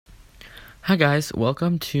Hi guys,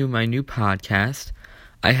 welcome to my new podcast.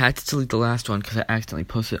 I had to delete the last one because I accidentally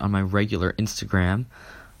posted it on my regular Instagram,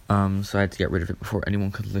 so I had to get rid of it before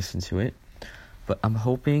anyone could listen to it. But I'm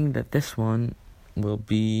hoping that this one will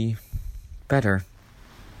be better.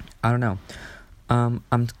 I don't know.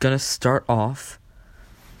 I'm gonna start off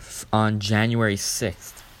on January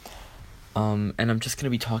 6th, and I'm just gonna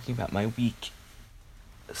be talking about my week.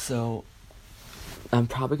 So, I'm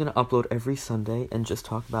probably gonna upload every Sunday and just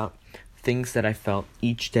talk about things that I felt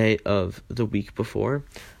each day of the week before.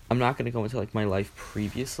 I'm not going to go into my life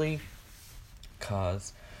previously,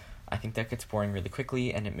 because I think that gets boring really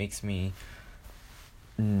quickly and it makes me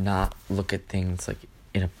not look at things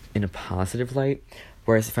in a positive light.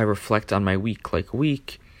 Whereas if I reflect on my week I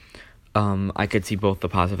could see both the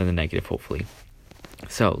positive and the negative, hopefully.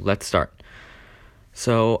 So let's start.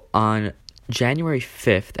 So on January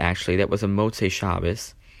 5th, actually, that was a Motzei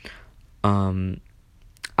Shabbos,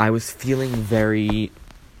 I was feeling very,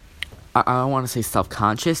 I don't want to say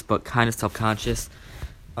self-conscious, but kind of self-conscious.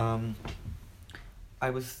 I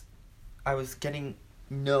was getting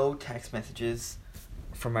no text messages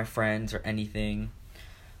from my friends or anything.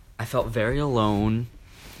 I felt very alone.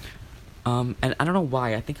 And I don't know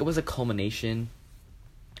why. I think it was a culmination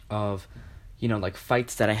of,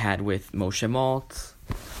 fights that I had with Moshe Maltz.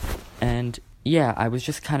 And yeah, I was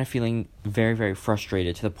just kind of feeling very, very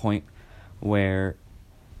frustrated to the point where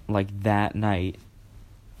that night,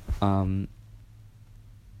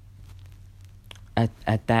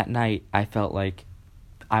 at that night, I felt like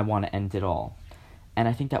I want to end it all. And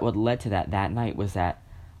I think that what led to that night was that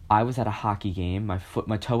I was at a hockey game,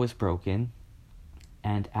 my toe was broken,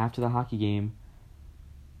 and after the hockey game,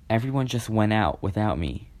 everyone just went out without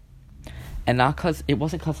me. And it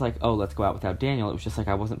wasn't because oh, let's go out without Daniel, it was just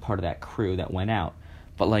I wasn't part of that crew that went out.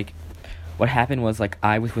 But what happened was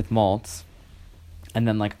I was with Maltz, and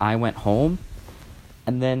then I went home,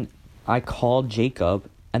 and then I called Jacob,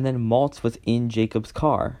 and then Maltz was in Jacob's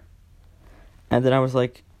car. And then I was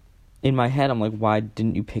in my head, I'm why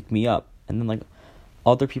didn't you pick me up? And then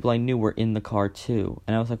other people I knew were in the car too.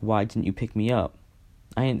 And I was why didn't you pick me up?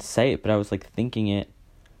 I didn't say it, but I was thinking it.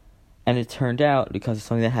 And it turned out, because of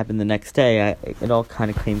something that happened the next day, it all kind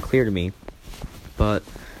of came clear to me. But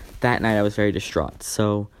that night I was very distraught.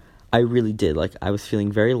 So I really did. I was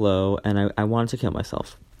feeling very low, and I wanted to kill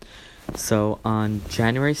myself. So on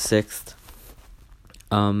January 6th,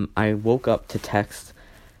 I woke up to text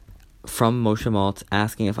from Moshe Maltz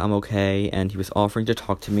asking if I'm okay, and he was offering to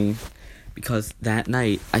talk to me, because that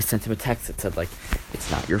night I sent him a text that said, it's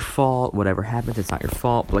not your fault, whatever happens, it's not your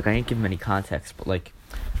fault. But, I didn't give him any context, but,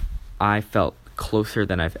 I felt closer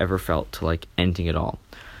than I've ever felt to, ending it all.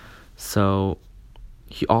 So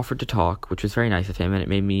he offered to talk, which was very nice of him, and it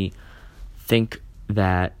made me think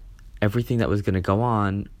that everything that was going to go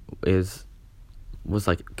on was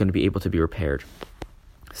going to be able to be repaired.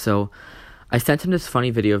 So I sent him this funny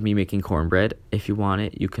video of me making cornbread. If you want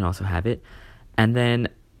it, you can also have it. And then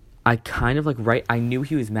I kind of I knew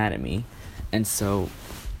he was mad at me, and so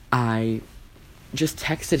I just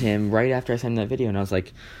texted him right after I sent him that video, and I was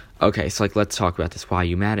okay, so let's talk about this. Why are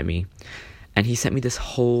you mad at me? And he sent me this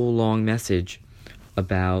whole long message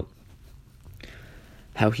about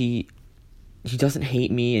how he doesn't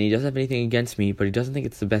hate me and he doesn't have anything against me, but he doesn't think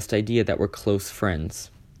it's the best idea that we're close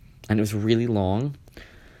friends. And it was really long,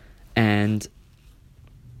 and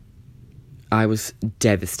I was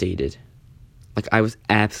devastated. I was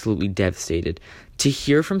absolutely devastated. To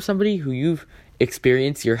hear from somebody who you've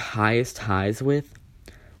experienced your highest highs with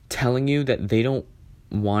telling you that they don't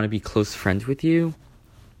want to be close friends with you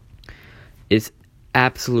is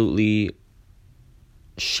absolutely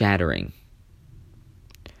shattering.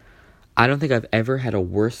 I don't think I've ever had a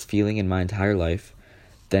worse feeling in my entire life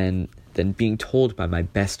than being told by my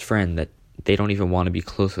best friend that they don't even want to be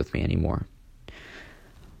close with me anymore.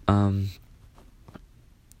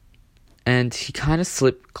 And he kind of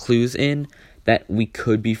slipped clues in that we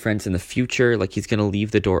could be friends in the future, he's going to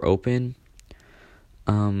leave the door open.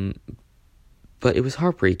 But it was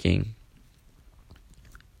heartbreaking.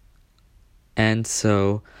 And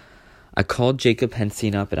so I called Jacob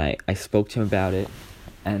Henstein up, and I spoke to him about it.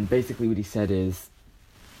 And basically what he said is,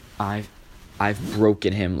 I've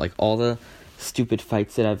broken him. All the stupid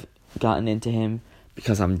fights that I've gotten into him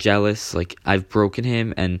because I'm jealous, I've broken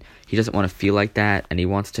him, and he doesn't want to feel like that, and he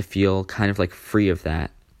wants to feel kind of free of that.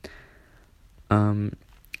 And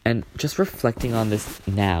just reflecting on this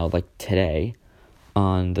now, today,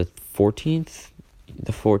 on the 14th,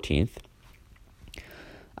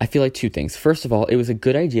 I feel two things. First of all, it was a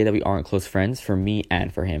good idea that we aren't close friends, for me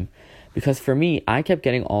and for him. Because for me, I kept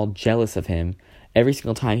getting all jealous of him every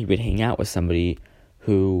single time he would hang out with somebody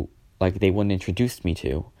who like, they wouldn't introduce me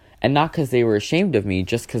to. And not because they were ashamed of me,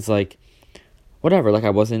 just because, like, whatever, like,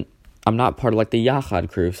 I'm not part of, like, the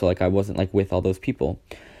Yachad crew, so, like, I wasn't, like, with all those people.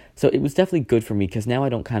 So it was definitely good for me, because now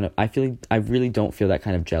I really don't feel that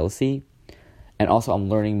kind of jealousy. And also, I'm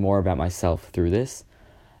learning more about myself through this.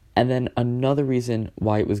 And then another reason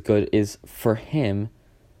why it was good is for him,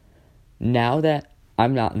 now that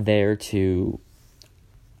I'm not there to,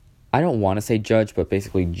 I don't want to say judge, but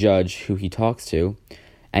basically judge who he talks to,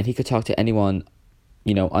 and he could talk to anyone,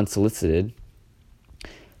 unsolicited,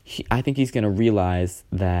 I think he's going to realize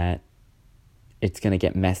that it's going to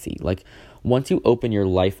get messy. Like, once you open your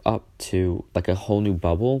life up to, like, a whole new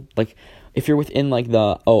bubble, like, if you're within, like,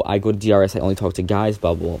 I go to DRS, I only talk to guys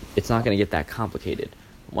bubble, it's not going to get that complicated.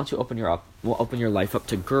 Once you open your life up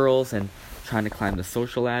to girls and trying to climb the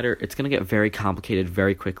social ladder, it's going to get very complicated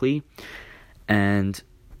very quickly. And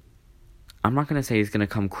I'm not going to say he's going to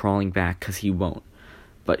come crawling back, because he won't.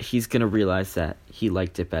 But he's going to realize that he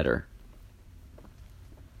liked it better.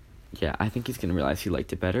 Yeah, I think he's going to realize he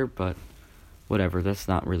liked it better, but whatever, that's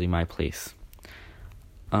not really my place.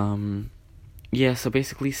 Yeah, so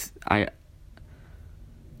basically, I've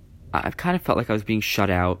kind of felt like I was being shut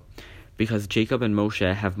out, because Jacob and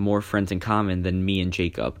Moshe have more friends in common than me and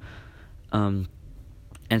Jacob. And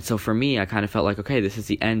so for me, I kind of felt like, okay, this is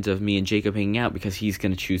the end of me and Jacob hanging out, because he's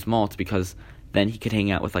going to choose Maltz, because then he could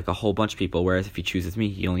hang out with, like, a whole bunch of people, whereas if he chooses me,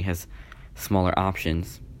 he only has smaller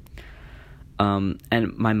options.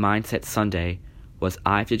 And my mindset Sunday was,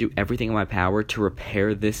 I have to do everything in my power to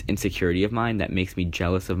repair this insecurity of mine that makes me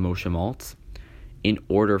jealous of Moshe Maltz, in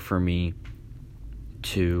order for me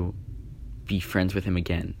to be friends with him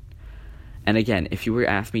again. And again, if you were to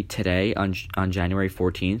ask me today on January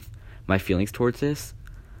 14th, my feelings towards this,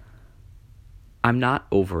 I'm not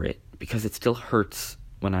over it, because it still hurts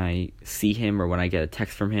when I see him or when I get a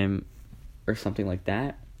text from him or something like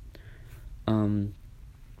that.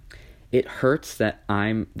 It hurts that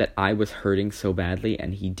I was hurting so badly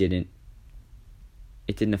and it didn't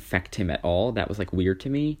affect him at all. That was, like, weird to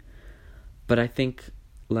me. But I think,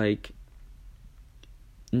 like,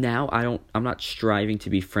 now I'm not striving to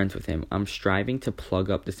be friends with him. I'm striving to plug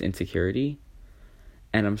up this insecurity,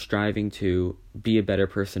 and I'm striving to be a better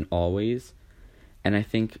person always. And I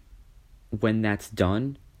think when that's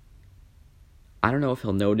done, I don't know if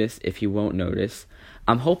he'll notice, if he won't notice.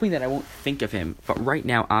 I'm hoping that I won't think of him, but right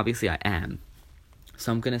now, obviously, I am.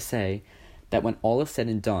 So I'm going to say that when all is said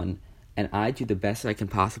and done, and I do the best that I can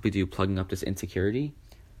possibly do plugging up this insecurity,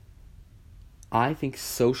 I think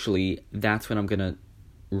socially, that's when I'm going to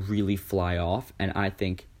really fly off, and I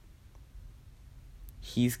think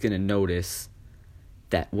he's going to notice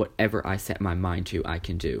that whatever I set my mind to, I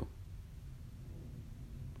can do.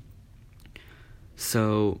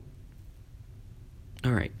 So,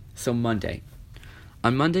 alright, so Monday.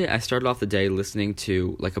 On Monday, I started off the day listening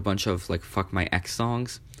to, like, a bunch of, like, Fuck My Ex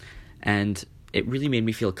songs, and it really made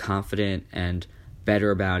me feel confident and better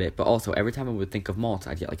about it, but also, every time I would think of Maltz,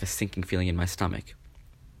 I'd get, like, a sinking feeling in my stomach.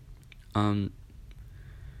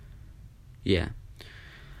 Yeah.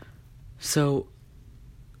 So,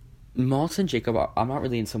 Maltz and Jacob, I'm not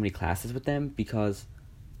really in so many classes with them, because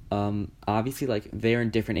obviously, like, they're in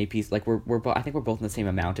different APs. Like, I think we're both in the same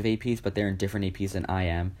amount of APs, but they're in different APs than I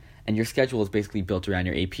am. And your schedule is basically built around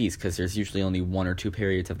your APs, because there's usually only 1 or 2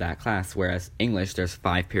 periods of that class, whereas English, there's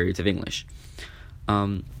 5 periods of English.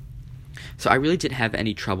 So I really didn't have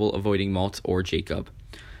any trouble avoiding Maltz or Jacob.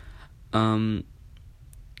 But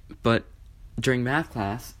during math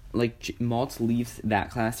class, like, Maltz leaves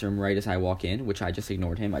that classroom right as I walk in, which I just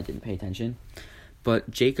ignored him. I didn't pay attention.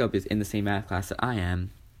 But Jacob is in the same math class that I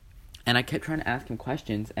am. And I kept trying to ask him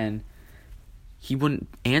questions, and he wouldn't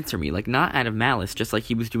answer me. Like, not out of malice, just like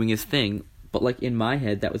he was doing his thing. But, like, in my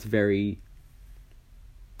head, that was very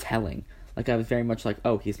telling. Like, I was very much like,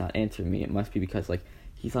 oh, he's not answering me. It must be because, like,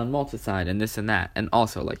 he's on Maltz's side and this and that. And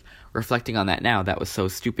also, like, reflecting on that now, that was so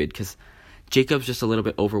stupid, because Jacob's just a little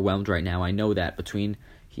bit overwhelmed right now. I know that between...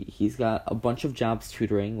 He's got a bunch of jobs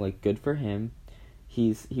tutoring, like, good for him.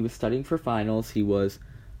 He was studying for finals. He was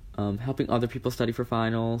helping other people study for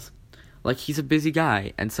finals. Like, he's a busy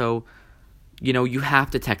guy. And so, you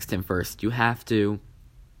have to text him first. You have to,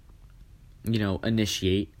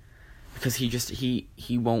 initiate. Because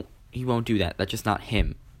he won't do that. That's just not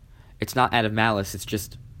him. It's not out of malice. It's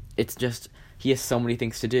just he has so many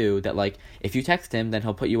things to do that, like, if you text him, then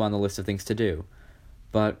he'll put you on the list of things to do.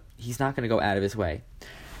 But he's not going to go out of his way.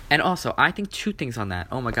 And also, I think 2 things on that.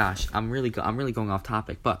 Oh my gosh, I'm really going off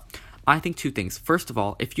topic, but I think 2 things. First of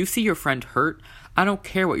all, if you see your friend hurt, I don't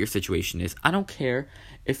care what your situation is. I don't care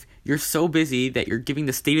if you're so busy that you're giving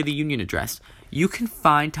the State of the Union address. You can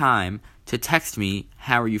find time to text me,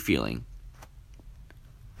 "How are you feeling?"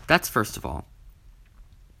 That's first of all.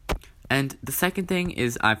 And the second thing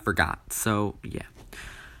is I forgot. So, yeah.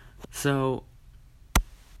 So,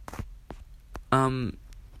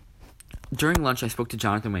 during lunch I spoke to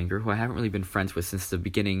Jonathan Wenger, who I haven't really been friends with since the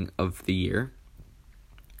beginning of the year.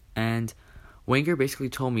 And Wenger basically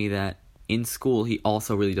told me that in school he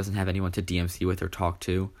also really doesn't have anyone to DMC with or talk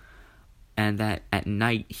to. And that at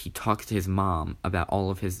night he talks to his mom about all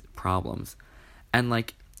of his problems. And,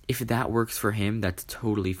 like, if that works for him, that's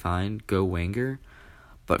totally fine. Go Wenger.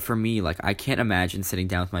 But for me, like, I can't imagine sitting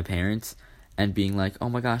down with my parents and being like, oh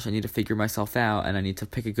my gosh, I need to figure myself out and I need to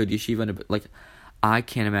pick a good yeshiva. Like, I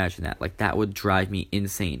can't imagine that. Like, that would drive me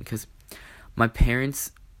insane. Because my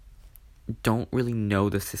parents don't really know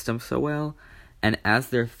the system so well. And as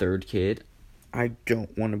their third kid, I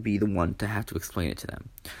don't want to be the one to have to explain it to them.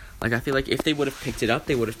 Like, I feel like if they would have picked it up,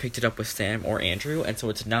 they would have picked it up with Sam or Andrew, and so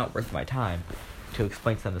it's not worth my time to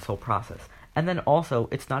explain to them this whole process. And then also,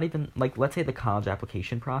 it's not even, like, let's say the college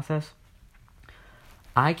application process,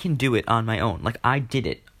 I can do it on my own. Like, I did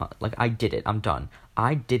it. I'm done.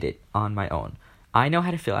 I did it on my own. I know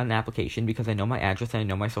how to fill out an application because I know my address and I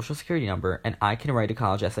know my social security number, and I can write a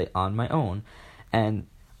college essay on my own. And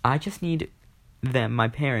I just need them, my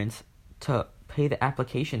parents, to pay the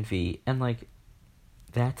application fee, and, like,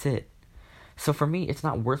 that's it. So for me, it's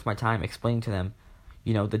not worth my time explaining to them,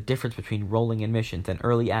 you know, the difference between rolling admissions and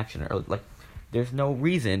early action. Or, like, there's no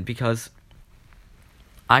reason, because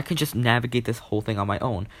I can just navigate this whole thing on my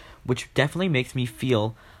own, which definitely makes me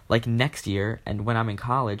feel like next year and when I'm in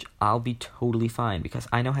college, I'll be totally fine because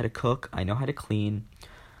I know how to cook, I know how to clean,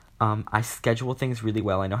 I schedule things really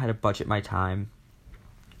well, I know how to budget my time,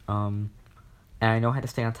 and I know how to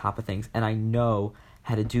stay on top of things, and I know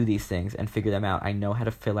how to do these things and figure them out. I know how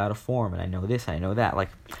to fill out a form, and I know this, and I know that. Like,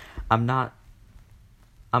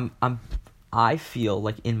 I feel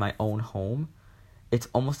like in my own home, it's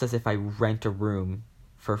almost as if I rent a room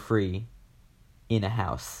for free in a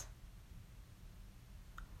house.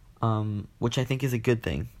 Which I think is a good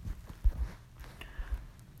thing.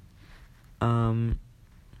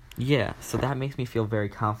 Yeah, so that makes me feel very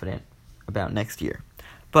confident about next year.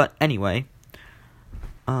 But anyway,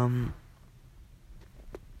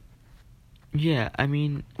 yeah, I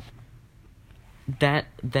mean, that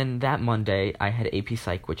Monday, I had AP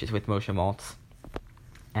Psych, which is with Moshe Maltz,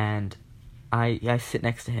 and I sit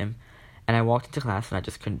next to him, and I walked into class, and I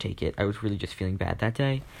just couldn't take it. I was really just feeling bad that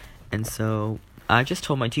day, and so I just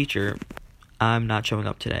told my teacher, I'm not showing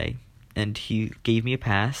up today, and he gave me a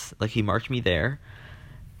pass, like, he marked me there,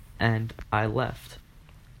 and I left,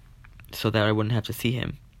 so that I wouldn't have to see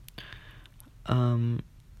him.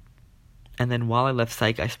 And then while I left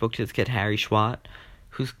Psych, I spoke to this kid, Harry Schwat,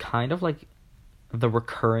 who's kind of like the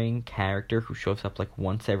recurring character who shows up like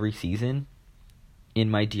once every season in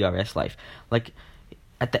my DRS life. Like,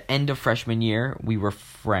 at the end of freshman year, we were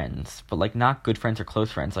friends, but like not good friends or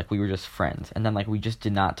close friends, like we were just friends. And then like we just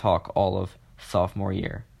did not talk all of sophomore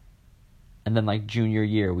year. And then like junior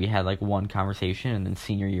year, we had like one conversation, and then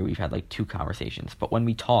senior year, we've had like 2 conversations. But when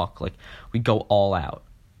we talk, like, we go all out.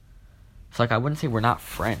 So, like, I wouldn't say we're not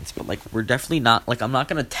friends, but, like, we're definitely not, like, I'm not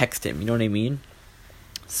going to text him, you know what I mean?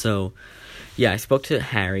 So, yeah, I spoke to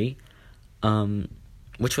Harry,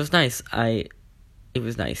 which was nice. It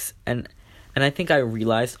was nice. And I think I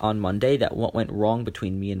realized on Monday that what went wrong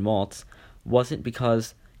between me and Maltz wasn't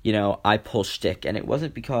because, you know, I pull shtick, and it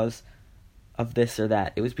wasn't because of this or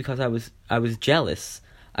that. It was because I was jealous.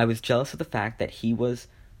 I was jealous of the fact that he was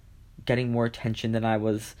getting more attention than I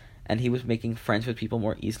was, and he was making friends with people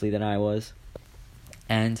more easily than I was.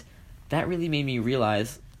 And that really made me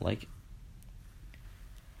realize, like,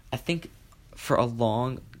 I think for a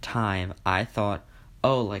long time, I thought,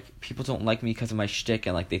 oh, like, people don't like me because of my shtick,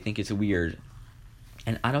 and, like, they think it's weird.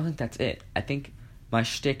 And I don't think that's it. I think my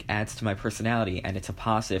shtick adds to my personality, and it's a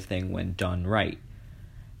positive thing when done right.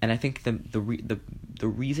 And I think the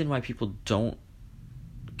reason why people don't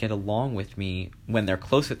get along with me when they're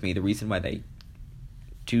close with me, the reason why they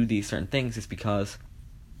do these certain things is because,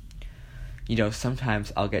 you know,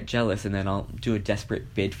 sometimes I'll get jealous and then I'll do a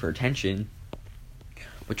desperate bid for attention,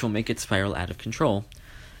 which will make it spiral out of control.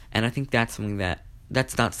 And I think that's something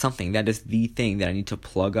that's not something, that is the thing that I need to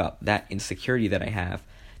plug up, that insecurity that I have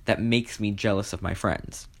that makes me jealous of my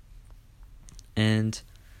friends. And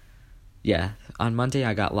yeah, on Monday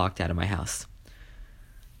I got locked out of my house.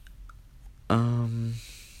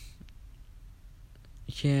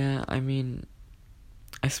 Yeah, I mean,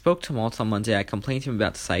 I spoke to Maltz on Monday. I complained to him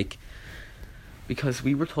about Psych because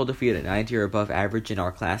we were told if we had a 90 or above average in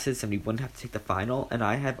our classes, then we wouldn't have to take the final, and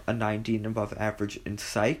I have a 90 and above average in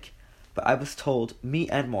Psych, But I was told, me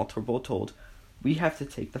and Malt were both told, we have to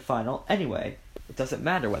take the final anyway. It doesn't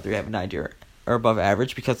matter whether you have a 90 or above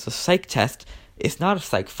average, because the psych test is not a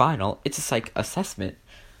psych final, it's a psych assessment.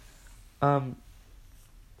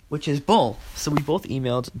 Which is bull. So we both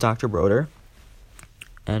emailed Dr. Broder,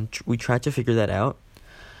 and we tried to figure that out.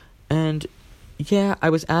 And yeah, I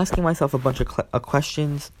was asking myself a bunch of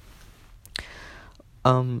questions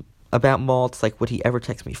about Maltz, like, would he ever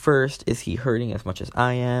text me first? Is he hurting as much as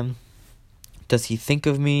I am? Does he think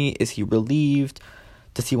of me? Is he relieved?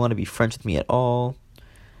 Does he want to be friends with me at all?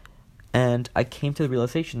 And I came to the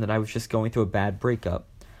realization that I was just going through a bad breakup,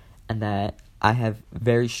 and that I have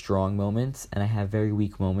very strong moments and I have very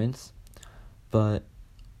weak moments, but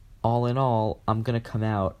all in all, I'm going to come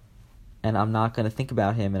out and I'm not going to think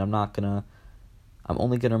about him, and I'm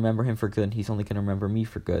only going to remember him for good, and he's only going to remember me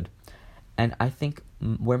for good. And I think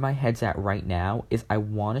where my head's at right now is I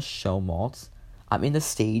want to show Maltz, I'm in the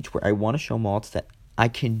stage where I want to show Maltz that I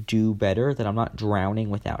can do better, that I'm not drowning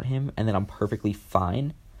without him, and that I'm perfectly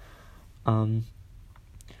fine.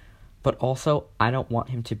 But also, I don't want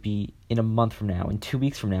him to be, in a month from now, in 2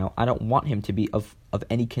 weeks from now, I don't want him to be of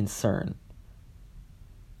any concern.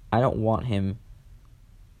 I don't want to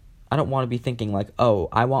be thinking like, oh,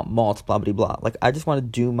 I want Maltz, blah, blah, blah. Like, I just want to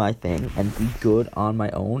do my thing and be good on my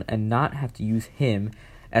own and not have to use him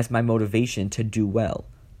as my motivation to do well.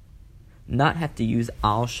 Not have to use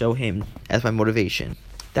I'll show him as my motivation.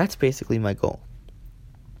 That's basically my goal.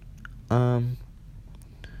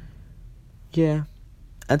 Yeah.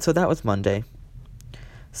 And so that was Monday.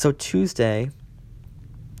 So Tuesday,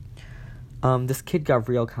 this kid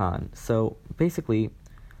Gavriel Khan. So basically,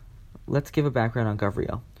 let's give a background on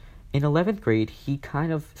Gavriel. In 11th grade, he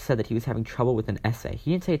kind of said that he was having trouble with an essay.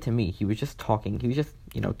 He didn't say it to me. He was just talking. He was just,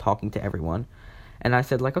 talking to everyone. And I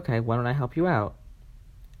said, like, okay, why don't I help you out?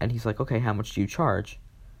 And he's like, okay, how much do you charge?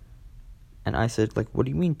 And I said, like, what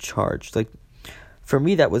do you mean charge? Like, for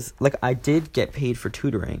me, that was, like, I did get paid for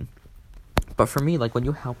tutoring. But for me, like, when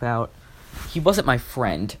you help out, he wasn't my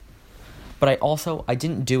friend. But I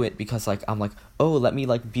didn't do it because, like, I'm like, oh, let me,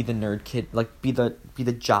 like, be the nerd kid, like, be the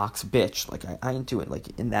jock's bitch. Like, I didn't do it,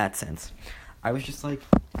 like, in that sense. I was just like,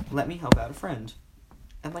 let me help out a friend.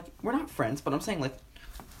 And, like, we're not friends, but I'm saying, like,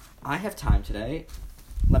 I have time today.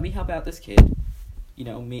 Let me help out this kid.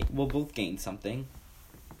 We'll both gain something.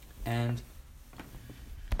 And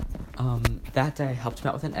that day I helped him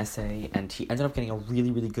out with an essay, and he ended up getting a really,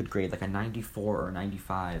 really good grade, like a 94 or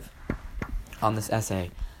 95 on this essay.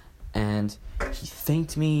 And he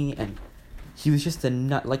thanked me, and he was just a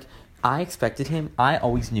nut. Like, I expected him. I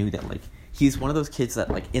always knew that, like, he's one of those kids that,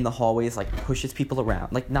 like, in the hallways, like, pushes people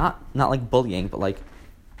around. Like, not like bullying, but, like,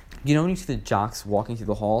 when you see the jocks walking through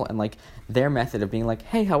the hall, and, like, their method of being like,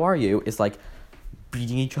 hey, how are you, is, like,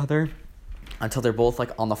 beating each other until they're both,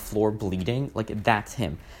 like, on the floor bleeding. Like, that's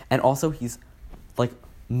him. And also, he's, like,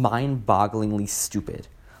 mind-bogglingly stupid.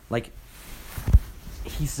 Like,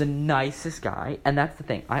 he's the nicest guy, and that's the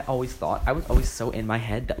thing. I was always so in my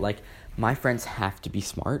head that, like, my friends have to be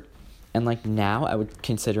smart, and, like, now I would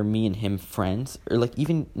consider me and him friends, or, like,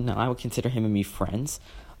 even now I would consider him and me friends,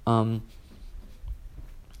 and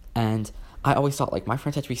I always thought, like, my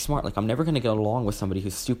friends have to be smart. Like, I'm never going to get along with somebody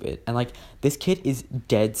who's stupid, and, like, this kid is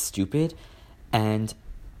dead stupid, and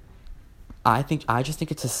I just think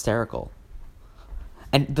it's hysterical.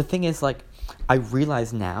 And the thing is, like, I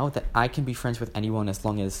realize now that I can be friends with anyone as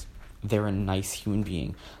long as they're a nice human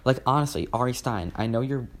being. Like, honestly, Ari Stein, I know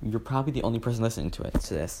you're probably the only person listening to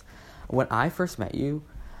this. When I first met you,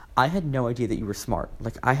 I had no idea that you were smart.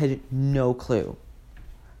 Like, I had no clue.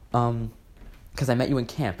 Because I met you in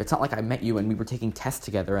camp. It's not like I met you and we were taking tests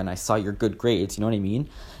together and I saw your good grades, you know what I mean?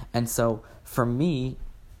 And so, for me,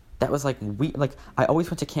 that was, like, I always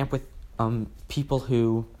went to camp with, people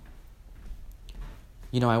who,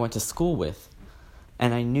 I went to school with.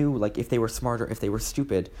 And I knew, like, if they were smart or if they were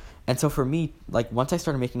stupid. And so for me, like, once I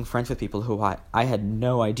started making friends with people who I had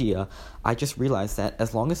no idea, I just realized that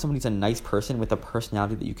as long as somebody's a nice person with a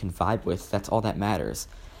personality that you can vibe with, that's all that matters.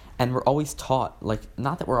 And we're always taught, like,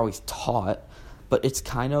 not that we're always taught, but it's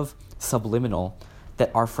kind of subliminal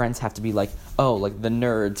that our friends have to be, like, oh, like, the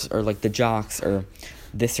nerds or, like, the jocks or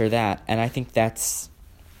this or that. And I think that's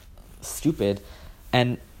stupid.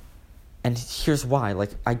 And here's why.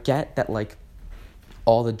 Like, I get that, like,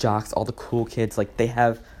 all the jocks, all the cool kids, like, they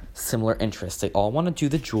have similar interests. They all want to do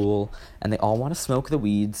the Juul, and they all want to smoke the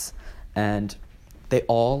weeds, and they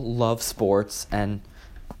all love sports, and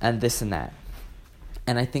this and that.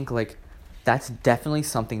 And I think, like, that's definitely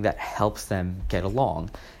something that helps them get along.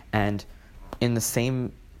 And in the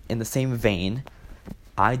same vein,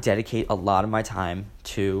 I dedicate a lot of my time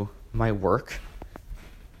to my work,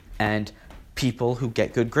 And people who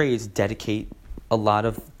get good grades dedicate a lot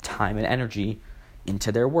of time and energy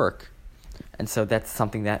into their work. And so that's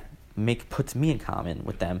something that puts me in common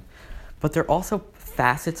with them. But there are also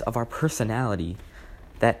facets of our personality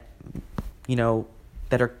that,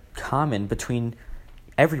 that are common between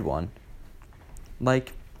everyone.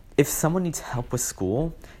 Like, if someone needs help with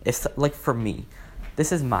school, like for me,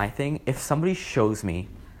 this is my thing. If somebody shows me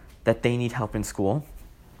that they need help in school,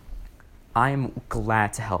 I'm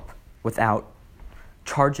glad to help without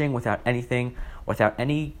charging, without anything, without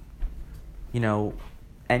any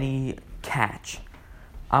catch.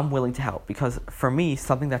 I'm willing to help because for me,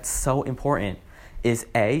 something that's so important is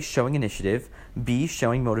A, showing initiative, B,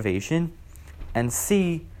 showing motivation, and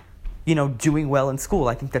C, doing well in school.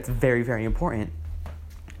 I think that's very, very important.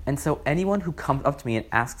 And so anyone who comes up to me and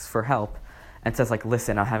asks for help and says, like,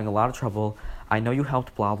 listen, I'm having a lot of trouble. I know you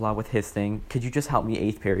helped blah, blah with his thing. Could you just help me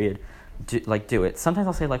 8th period? Do it. Sometimes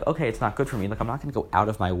I'll say, like, okay, it's not good for me. Like, I'm not going to go out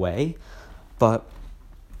of my way. But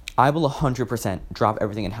I will 100% drop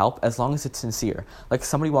everything and help as long as it's sincere. Like,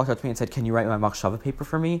 somebody walked up to me and said, can you write my Machshava paper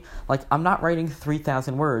for me? Like, I'm not writing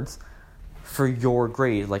 3,000 words for your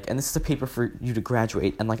grade. Like, and this is a paper for you to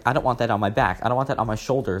graduate. And, like, I don't want that on my back. I don't want that on my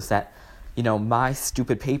shoulders, that, my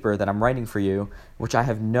stupid paper that I'm writing for you, which I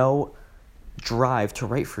have no drive to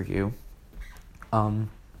write for you,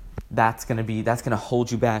 that's gonna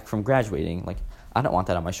hold you back from graduating. Like, I don't want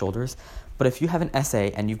that on my shoulders. But if you have an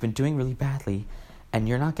essay and you've been doing really badly and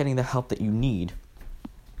you're not getting the help that you need,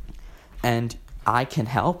 and I can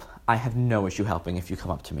help, I have no issue helping if you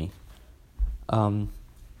come up to me.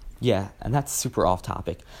 Yeah, and that's super off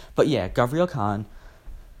topic. But yeah, Gavriel Khan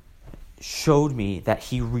showed me that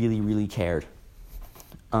he really, really cared.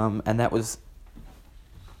 And that was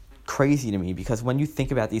crazy to me because when you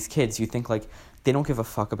think about these kids, you think, like, they don't give a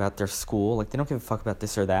fuck about their school. Like, they don't give a fuck about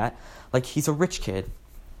this or that. Like, he's a rich kid.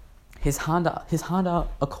 His Honda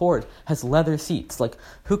Accord has leather seats. Like,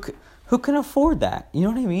 who can afford that? You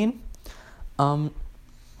know what I mean?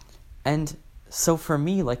 And so for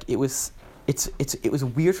me, like, it was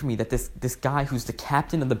weird for me that this guy who's the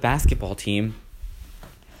captain of the basketball team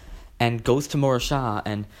and goes to Morashah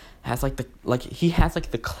and has he has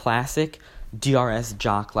the classic DRS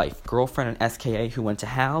jock life. Girlfriend in SKA who went to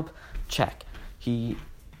Halb, check. He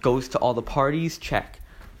goes to all the parties, check.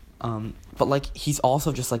 But he's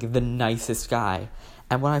also just the nicest guy.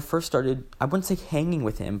 And when I first started, I wouldn't say hanging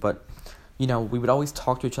with him, but we would always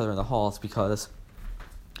talk to each other in the halls because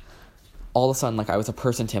all of a sudden I was a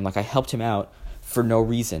person to him. I helped him out for no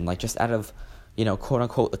reason, just out of quote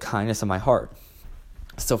unquote the kindness of my heart.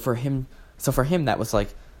 So for him that was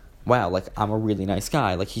wow, I'm a really nice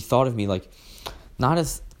guy. He thought of me not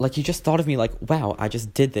as he just thought of me wow, I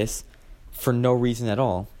just did this for no reason at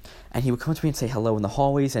all. And he would come to me and say hello in the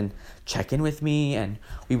hallways and check in with me, and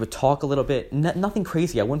we would talk a little bit. Nothing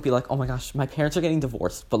crazy. I wouldn't be oh my gosh, my parents are getting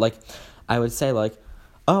divorced. But I would say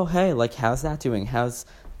oh hey, how's that doing? How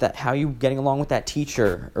are you getting along with that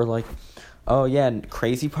teacher? Or oh yeah,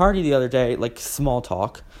 crazy party the other day. Small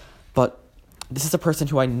talk. But this is a person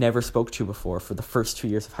who I never spoke to before for the first 2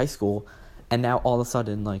 years of high school, and now all of a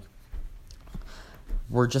sudden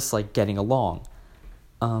we're just getting along.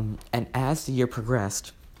 And as the year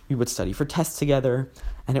progressed, we would study for tests together,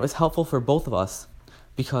 and it was helpful for both of us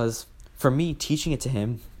because for me, teaching it to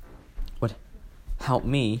him would help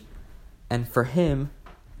me, and for him,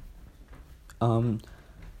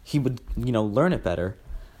 he would, learn it better.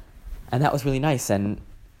 And that was really nice, and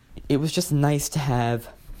it was just nice to have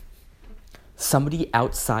somebody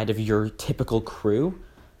outside of your typical crew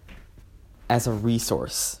as a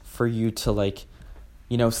resource for you to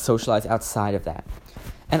socialize outside of that.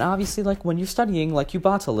 And obviously when you're studying you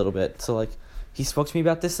bot a little bit, so he spoke to me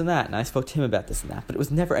about this and that, and I spoke to him about this and that, but it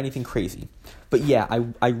was never anything crazy. But yeah,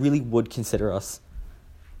 I really would consider us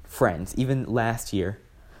friends. Even last year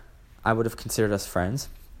I would have considered us friends,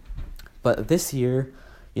 but this year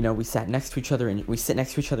we sat next to each other, and we sit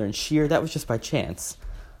next to each other in shear. That was just by chance.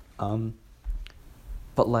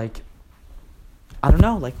 But I don't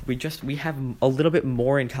know, we have a little bit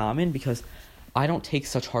more in common because I don't take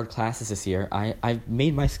such hard classes this year. I've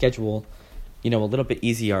made my schedule, a little bit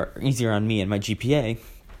easier on me and my GPA.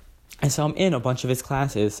 And so I'm in a bunch of his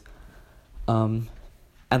classes. And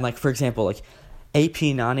for example, AP,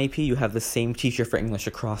 non-AP, you have the same teacher for English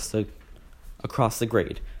across the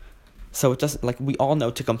grade. So it doesn't, we all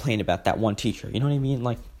know to complain about that one teacher. You know what I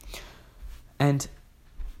mean? And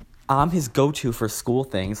I'm his go-to for school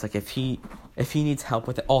things. If he needs help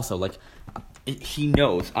with it, also, he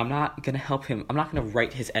knows I'm not going to help him. I'm not going to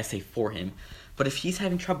write his essay for him. But if he's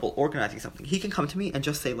having trouble organizing something, he can come to me and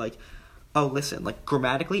just say, oh, listen, like,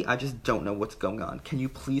 grammatically, I just don't know what's going on. Can you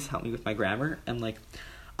please help me with my grammar? And, like,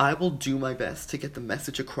 I will do my best to get the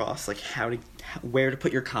message across, like, where to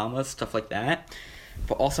put your commas, stuff like that.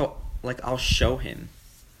 But also, like, I'll show him.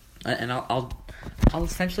 And I'll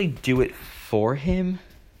essentially do it for him.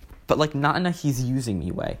 But, like, not in a he's using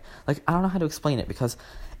me way. Like, I don't know how to explain it, because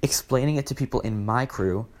explaining it to people in my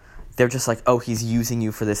crew, they're just like, oh, he's using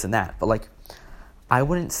you for this and that. But, like, I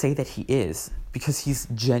wouldn't say that he is, because he's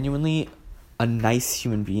genuinely a nice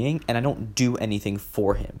human being, and I don't do anything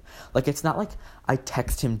for him. Like, it's not like I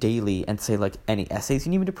text him daily and say, like, any essays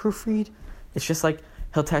you need me to proofread. It's just, like,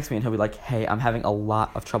 he'll text me and he'll be like, hey, I'm having a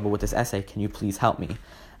lot of trouble with this essay. Can you please help me?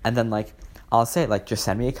 And then, like, I'll say, like, just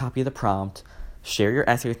send me a copy of the prompt, share your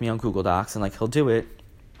essay with me on Google Docs, and, like, he'll do it.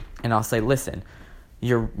 And I'll say, listen,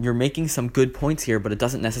 you're making some good points here, but it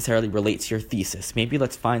doesn't necessarily relate to your thesis. Maybe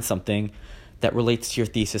let's find something that relates to your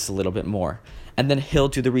thesis a little bit more. And then he'll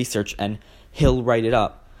do the research and he'll write it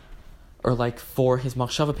up. Or, like, for his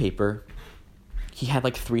Malshava paper, he had,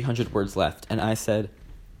 like, 300 words left. And I said,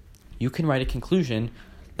 you can write a conclusion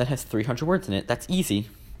that has 300 words in it. That's easy.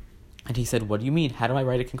 And he said, what do you mean? How do I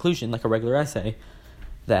write a conclusion, like a regular essay,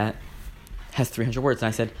 that has 300 words? And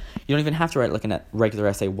I said, you don't even have to write like a regular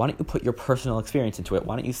essay. Why don't you put your personal experience into it?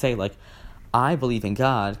 Why don't you say, like, I believe in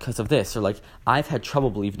God because of this, or, like, I've had trouble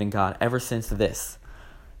believing in God ever since this.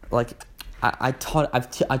 Like, I taught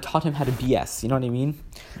him how to BS, you know what I mean?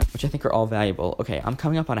 Which I think are all valuable. Okay, I'm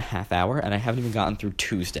coming up on a half hour, and I haven't even gotten through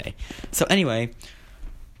Tuesday. So anyway,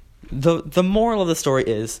 the moral of the story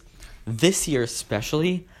is, this year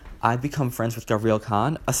especially, I've become friends with Gabriel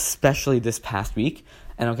Khan, especially this past week,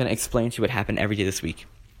 and I'm going to explain to you what happened every day this week.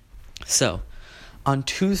 So, on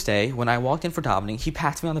Tuesday, when I walked in for davening, he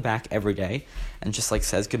pats me on the back every day and just, like,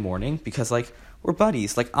 says good morning, because, like, we're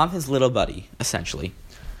buddies. Like, I'm his little buddy, essentially.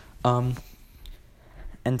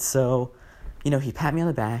 And so, you know, he pat me on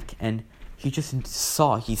the back, and he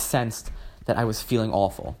sensed that I was feeling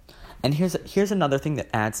awful. And here's another thing that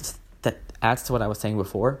adds to what I was saying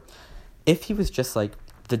before. If he was just, like,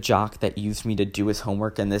 the jock that used me to do his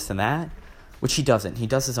homework and this and that, which he doesn't. He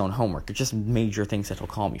does his own homework. It's just major things that he'll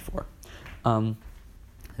call me for.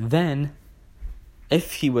 Then,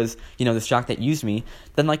 if he was, you know, this jock that used me,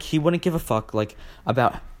 then, like, he wouldn't give a fuck, like,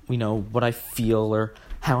 about, you know, what I feel or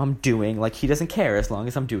how I'm doing. Like, he doesn't care as long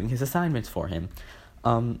as I'm doing his assignments for him.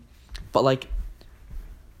 But, like,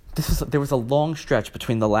 there was a long stretch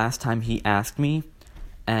between the last time he asked me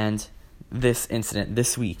and this incident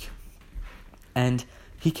this week. And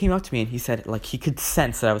he came up to me and he said, like, he could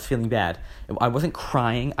sense that I was feeling bad. I wasn't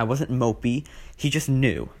crying. I wasn't mopey. He just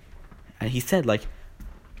knew. And he said, like,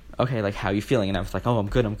 okay, like, how are you feeling? And I was like, oh, I'm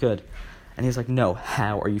good. And he was like, no,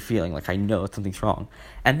 how are you feeling? Like, I know something's wrong.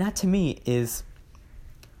 And that to me is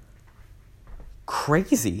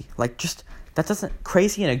crazy. Like, just, that doesn't,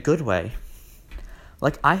 crazy in a good way.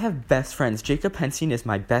 Like, I have best friends. Jacob Penstein is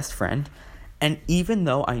my best friend. And even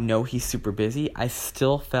though I know he's super busy, I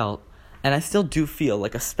still felt, and I still do feel,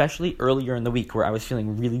 like, especially earlier in the week where I was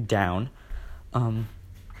feeling really down,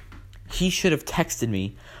 he should have texted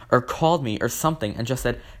me or called me or something and just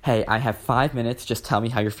said, hey, I have 5 minutes, just tell me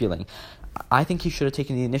how you're feeling. I think he should have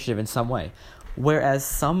taken the initiative in some way. Whereas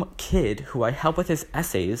some kid who I help with his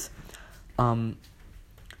essays,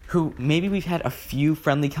 who maybe we've had a few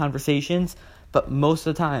friendly conversations, but most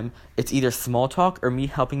of the time it's either small talk or me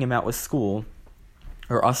helping him out with school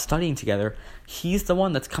or us studying together, he's the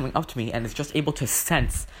one that's coming up to me and is just able to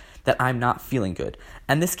sense that I'm not feeling good.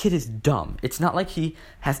 And this kid is dumb. It's not like he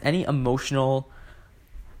has any emotional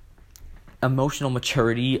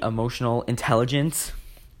maturity, emotional intelligence.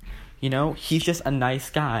 You know, he's just a nice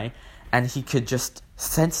guy, and he could just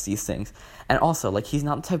sense these things. And also, like, he's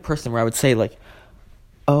not the type of person where I would say, like,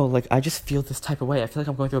 oh, like, I just feel this type of way. I feel like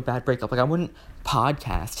I'm going through a bad breakup. Like, I wouldn't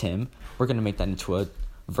podcast him. We're going to make that into a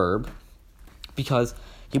verb. Because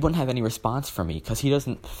he wouldn't have any response from me, because he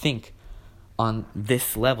doesn't think on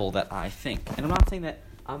this level that I think. And I'm not saying that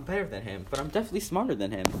I'm better than him, but I'm definitely smarter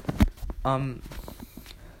than him.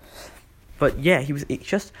 But yeah, he was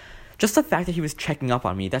just the fact that he was checking up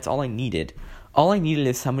on me, that's all I needed. All I needed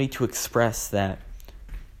is somebody to express that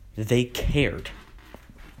they cared.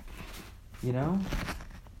 You know?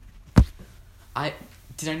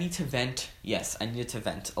 Did I need to vent? Yes, I needed to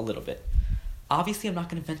vent a little bit. Obviously, I'm not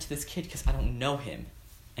going to vent to this kid because I don't know him,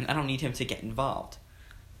 and I don't need him to get involved.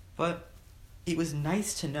 But it was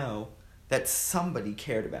nice to know that somebody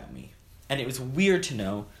cared about me. And it was weird to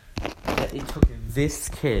know that it took this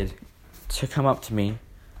kid to come up to me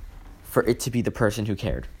for it to be the person who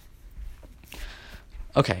cared.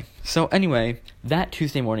 Okay, so anyway, that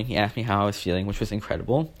Tuesday morning he asked me how I was feeling, which was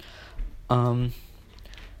incredible.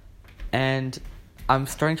 And I'm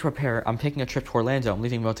starting to prepare. I'm taking a trip to Orlando. I'm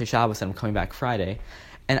leaving Motzei Shabbos and I'm coming back Friday.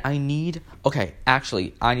 And I need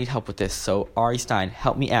help with this. So Ari Stein,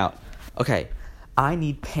 help me out. Okay, I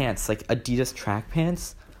need pants, like Adidas track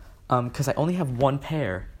pants, because I only have one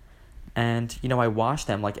pair. And, I wash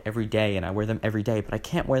them like every day and I wear them every day, but I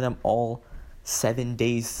can't wear them all 7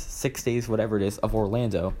 days, 6 days, whatever it is, of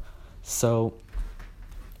Orlando. So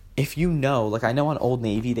if I know on Old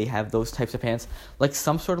Navy they have those types of pants, like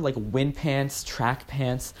some sort of like wind pants, track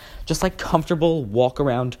pants, just like comfortable walk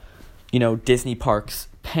around, Disney parks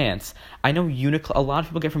pants. I know Uniqlo, a lot of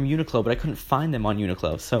people get from Uniqlo, but I couldn't find them on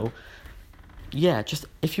Uniqlo. So yeah, just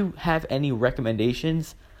if you have any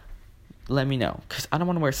recommendations, let me know, because I don't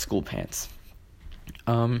want to wear school pants.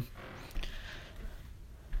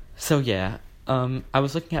 So yeah, I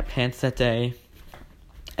was looking at pants that day.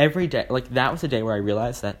 Every day, like that was the day where I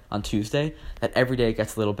realized that on Tuesday, that every day it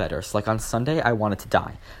gets a little better. So like on Sunday, I wanted to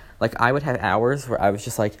die. Like I would have hours where I was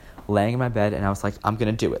just like laying in my bed and I was like, I'm going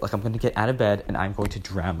to do it. Like I'm going to get out of bed and I'm going to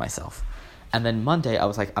drown myself. And then Monday, I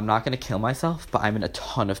was like, I'm not going to kill myself, but I'm in a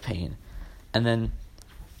ton of pain. And then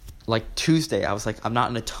like Tuesday, I was like, I'm not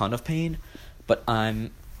in a ton of pain, but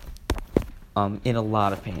I'm in a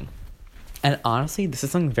lot of pain. And honestly, this is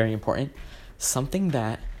something very important. Something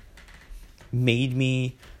that made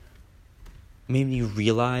me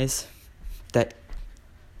realize that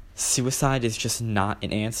suicide is just not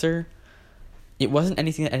an answer. It wasn't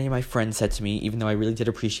anything that any of my friends said to me, even though I really did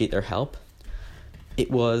appreciate their help.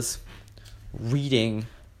 It was reading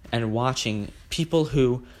and watching people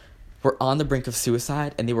who were on the brink of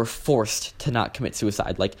suicide and they were forced to not commit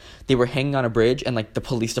suicide. Like they were hanging on a bridge and like the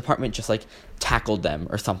police department just like tackled them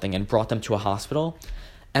or something and brought them to a hospital.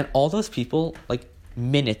 And all those people, like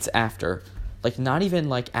minutes after, like not even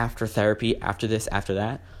like after therapy, after this, after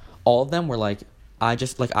that, all of them were like, I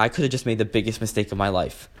could have just made the biggest mistake of my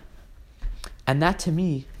life. And that to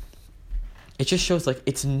me, it just shows like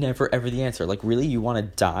it's never ever the answer. Like really, you want to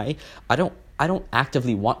die? I don't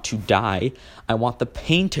actively want to die. I want the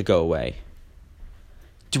pain to go away.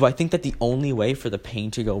 Do I think that the only way for the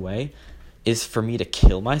pain to go away is for me to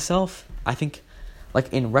kill myself? I think,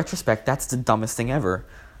 like in retrospect, that's the dumbest thing ever.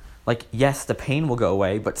 Like, yes, the pain will go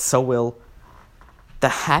away, but so will the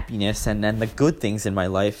happiness and the good things in my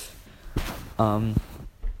life. And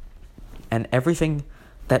everything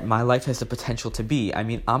that my life has the potential to be. I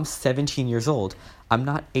mean, I'm 17 years old. I'm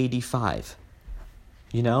not 85.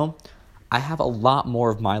 I have a lot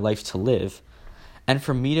more of my life to live. And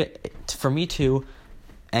for me to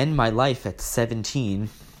end my life at 17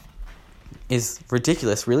 is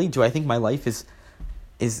ridiculous. Really? Do I think my life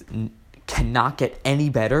cannot get any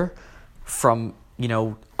better from,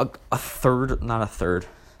 a third, not a third.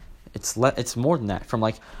 It's more than that. From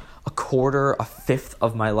like a quarter, a fifth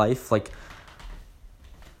of my life, like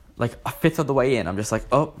a fifth of the way in, I'm just like,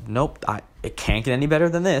 oh, nope, it can't get any better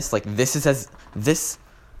than this. Like this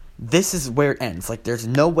is where it ends. Like there's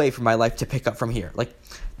no way for my life to pick up from here. Like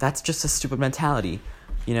that's just a stupid mentality.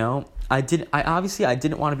 I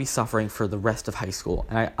didn't want to be suffering for the rest of high school.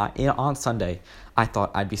 And on Sunday, I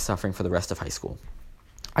thought I'd be suffering for the rest of high school.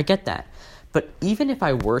 I get that. But even if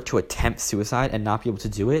I were to attempt suicide and not be able to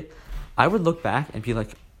do it, I would look back and be like,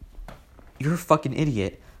 you're a fucking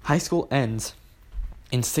idiot. High school ends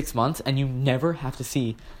in 6 months and you never have to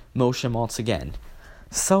see Moshe Maltz again.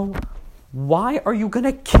 So why are you going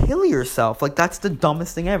to kill yourself? Like, that's the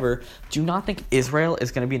dumbest thing ever. Do you not think Israel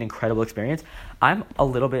is going to be an incredible experience?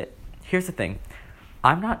 Here's the thing.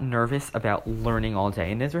 I'm not nervous about learning all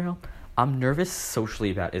day in Israel. I'm nervous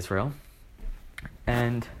socially about Israel.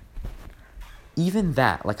 And even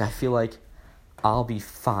that, like, I feel like I'll be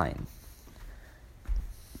fine.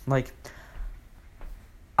 Like,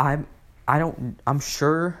 I'm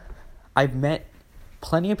sure I've met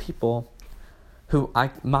plenty of people who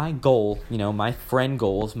my goal, my friend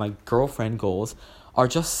goals, my girlfriend goals are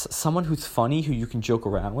just someone who's funny, who you can joke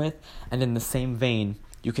around with, and in the same vein,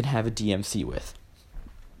 you can have a DMC with.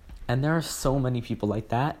 And there are so many people like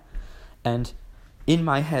that. And in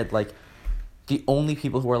my head, like, the only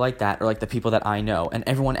people who are like that are like the people that I know. And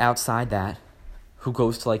everyone outside that who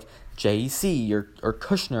goes to like JEC or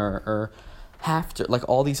Kushner or Hafter, like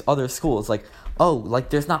all these other schools, like, oh, like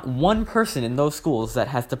there's not one person in those schools that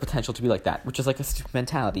has the potential to be like that, which is like a stupid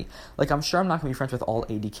mentality. Like, I'm sure I'm not going to be friends with all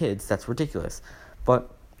 80 kids. That's ridiculous. But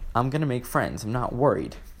I'm going to make friends. I'm not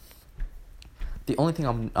worried. The only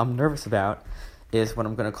thing I'm nervous about is what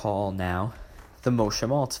I'm going to call now the Moshe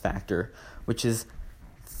Maltz factor, which is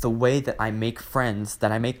the way that I make friends,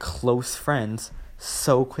 that I make close friends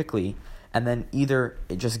so quickly, and then either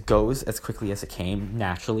it just goes as quickly as it came,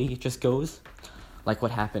 naturally it just goes, like what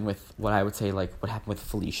happened with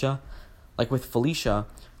Felicia. like with Felicia,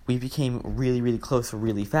 we became really, really close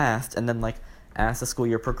really fast, and then like as the school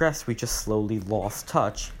year progressed, we just slowly lost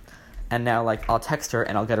touch. And now like I'll text her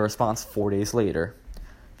and I'll get a response 4 days later.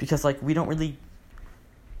 Because like we don't really,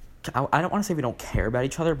 I don't want to say we don't care about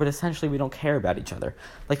each other, but essentially we don't care about each other.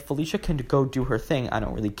 Like Felicia can go do her thing, I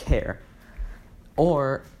don't really care.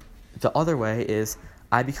 Or the other way is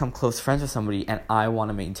I become close friends with somebody and I want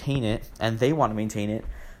to maintain it and they want to maintain it,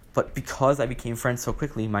 but because I became friends so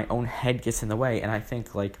quickly, my own head gets in the way, and I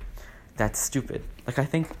think like that's stupid. Like I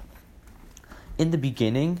think in the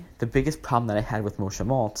beginning, the biggest problem that I had with Moshe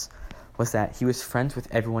Maltz was that he was friends with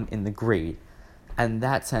everyone in the grade. And in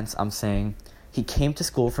that sense, I'm saying he came to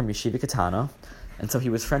school from Yeshiva Katana, and so he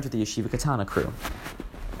was friends with the Yeshiva Katana crew.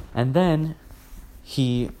 And then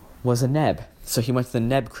he was a Neb, so he went to the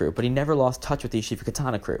Neb crew, but he never lost touch with the Yeshiva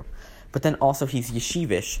Katana crew. But then also he's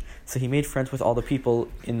yeshivish, so he made friends with all the people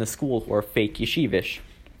in the school who are fake yeshivish.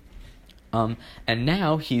 And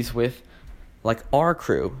now he's with, like, our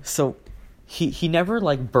crew, so he never,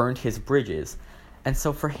 like, burned his bridges. And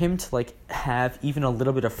so for him to, like, have even a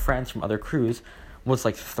little bit of friends from other crews was,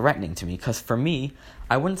 like, threatening to me. Because for me,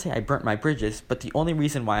 I wouldn't say I burnt my bridges, but the only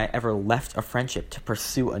reason why I ever left a friendship to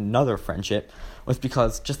pursue another friendship was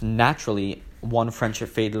because just naturally one friendship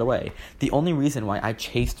faded away. The only reason why I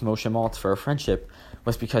chased Moshe Maltz for a friendship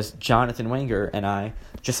was because Jonathan Wenger and I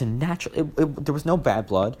just naturally, there was no bad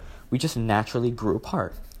blood, we just naturally grew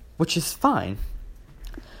apart, which is fine.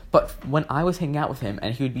 But when I was hanging out with him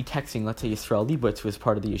and he would be texting, let's say, Yisrael Leibowitz, who was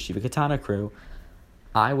part of the Yeshiva Katana crew,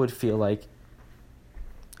 I would feel like,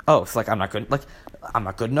 oh, it's like I'm not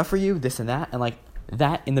good enough for you, this and that. And like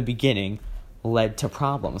that in the beginning led to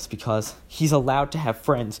problems because he's allowed to have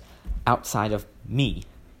friends outside of me.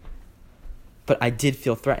 But I did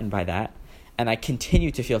feel threatened by that, and I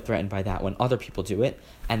continue to feel threatened by that when other people do it,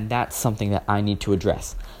 and that's something that I need to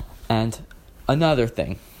address. And another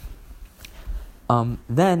thing,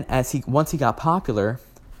 then once he got popular,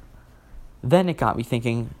 then it got me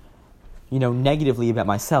thinking, negatively about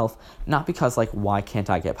myself, not because, like, why can't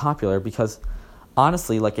I get popular? Because,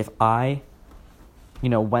 honestly, like, if I,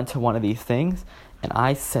 went to one of these things, and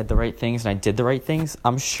I said the right things, and I did the right things,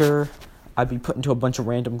 I'm sure I'd be put into a bunch of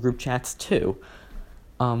random group chats, too.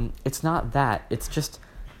 It's not that. It's just,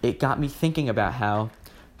 it got me thinking about how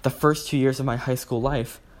the first 2 years of my high school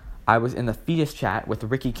life, I was in the fetus chat with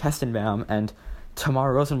Ricky Kestenbaum, and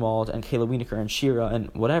Tamar Rosenwald and Kayla Wienerker and Shira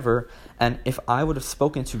and whatever, and if I would have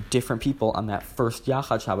spoken to different people on that first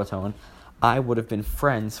Yachad Shabbaton, I would have been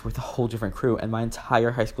friends with a whole different crew, and my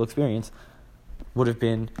entire high school experience would have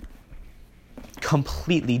been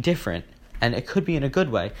completely different, and it could be in a good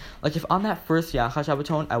way. Like, if on that first Yachad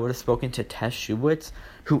Shabbaton, I would have spoken to Tess Shubwitz,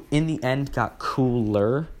 who in the end got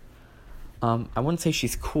cooler. I wouldn't say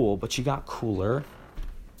she's cool, but she got cooler.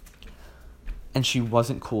 And she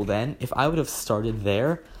wasn't cool then. If I would have started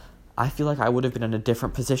there, I feel like I would have been in a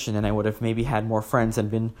different position and I would have maybe had more friends and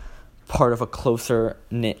been part of a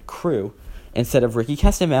closer-knit crew instead of Ricky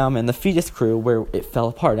Kestenbaum and the fetus crew where it fell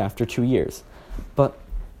apart after 2 years. But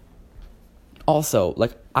also,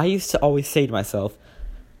 like, I used to always say to myself,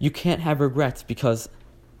 you can't have regrets because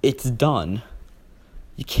it's done.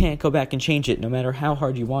 You can't go back and change it no matter how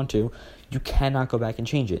hard you want to. You cannot go back and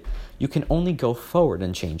change it. You can only go forward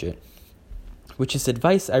and change it. Which is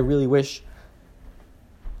advice I really wish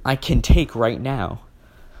I can take right now.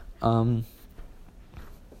 But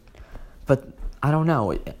I don't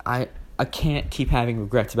know. I can't keep having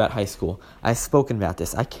regrets about high school. I've spoken about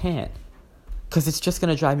this. I can't. Because it's just going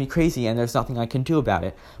to drive me crazy and there's nothing I can do about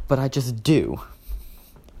it. But I just do.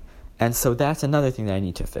 And so that's another thing that I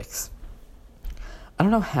need to fix. I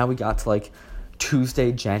don't know how we got to, like,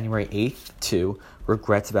 Tuesday, January 8th to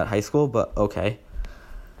regrets about high school, but okay.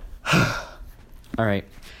 All right,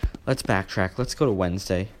 let's backtrack. Let's go to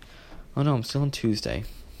Wednesday. Oh, no, I'm still on Tuesday.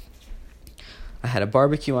 I had a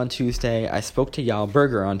barbecue on Tuesday. I spoke to Yael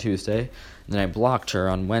Berger on Tuesday. And then I blocked her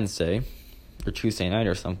on Wednesday. Or Tuesday night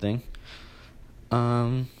or something.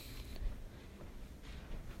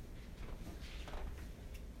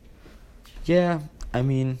 Yeah, I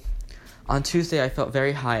mean, on Tuesday I felt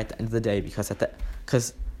very high at the end of the day because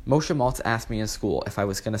Moshe Maltz asked me in school if I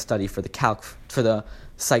was going to study for the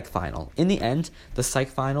psych final. In the end, the psych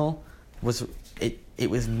final was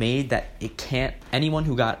made that it can't, anyone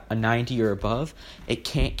who got a 90 or above, it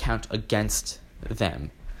can't count against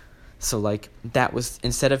them. So, like, that was,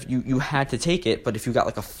 instead of, you had to take it, but if you got,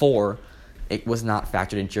 like, a 4, it was not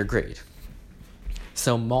factored into your grade.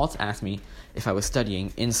 So Maltz asked me if I was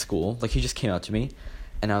studying in school. Like, he just came out to me,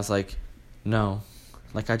 and I was like, no.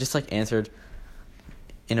 Like, I just, like, answered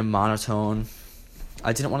in a monotone.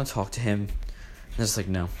 I didn't want to talk to him. And I was like,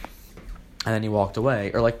 no. And then he walked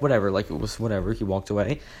away, or like whatever, like it was whatever, he walked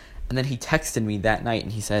away. And then he texted me that night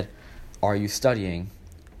and he said, "Are you studying?"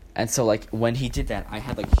 And so like when he did that, I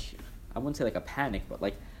had like, I wouldn't say like a panic, but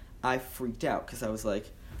like I freaked out because I was like,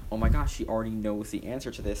 oh my gosh, he already knows the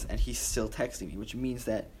answer to this and he's still texting me, which means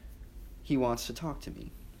that he wants to talk to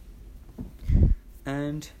me.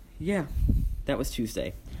 And yeah, that was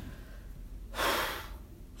Tuesday.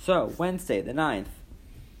 So, Wednesday the 9th.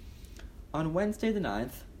 On Wednesday the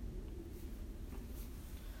 9th,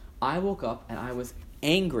 I woke up and I was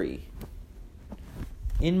angry.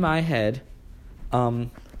 In my head,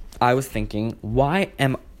 I was thinking, why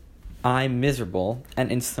am I miserable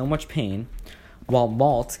and in so much pain while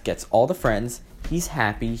Malt gets all the friends, he's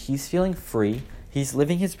happy, he's feeling free, he's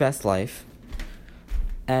living his best life,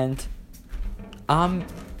 and I'm,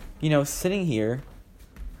 sitting here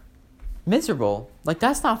miserable. Like,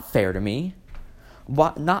 that's not fair to me.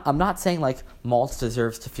 I'm not saying, like, Malt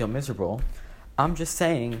deserves to feel miserable. I'm just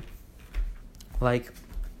saying, like,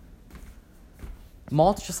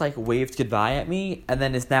 Malt just, like, waved goodbye at me and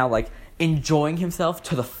then is now, like, enjoying himself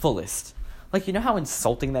to the fullest. Like, you know how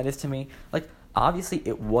insulting that is to me? Like, obviously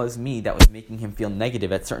it was me that was making him feel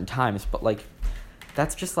negative at certain times, but, like,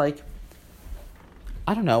 that's just, like,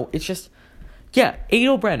 I don't know. It's just, yeah,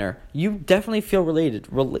 Adel Brenner, you definitely feel related.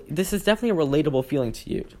 This is definitely a relatable feeling to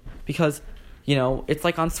you. Because, it's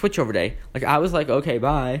like on switchover day. Like, I was like, okay,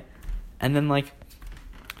 bye. And then, like,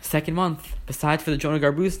 second month, besides for the Jonah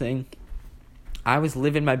Garbuz thing, I was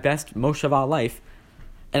living my best Moshe Val life.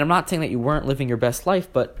 And I'm not saying that you weren't living your best life,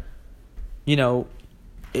 but,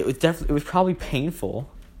 it was probably painful.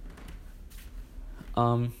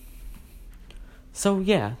 So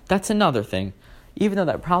yeah, that's another thing. Even though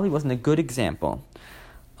that probably wasn't a good example.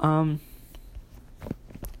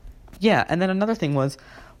 Yeah, and then another thing was,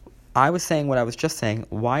 I was saying what I was just saying.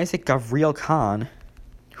 Why is it Gavriel Khan,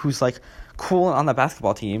 who's, like, cool on the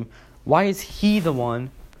basketball team, why is he the one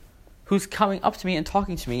who's coming up to me and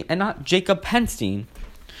talking to me, and not Jacob Penstein?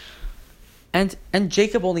 And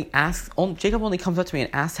Jacob only comes up to me and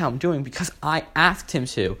asks how I'm doing because I asked him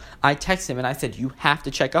to. I texted him and I said, you have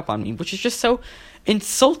to check up on me, which is just so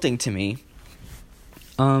insulting to me.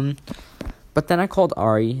 But then I called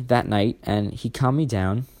Ari that night and he calmed me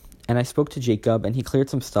down, and I spoke to Jacob and he cleared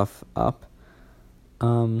some stuff up.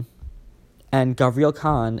 And Gavriel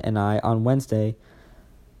Khan and I on Wednesday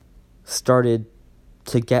started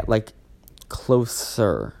to get, like,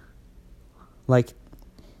 closer. Like,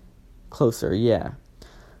 closer, yeah.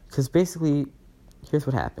 Because basically, here's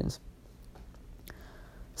what happens.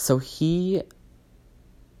 So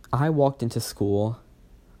I walked into school,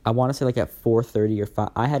 I want to say, like, at 4:30 or 5.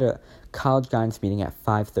 I had a college guidance meeting at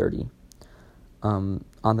 5:30 on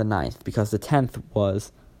the 9th, because the 10th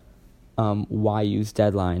was YU's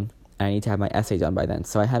deadline, and I need to have my essay done by then.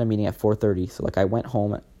 So I had a meeting at 4:30, so, like, I went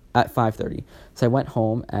home at 5:30. So I went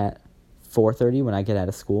home at 4:30 when I get out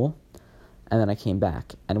of school, and then I came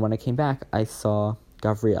back. And when I came back, I saw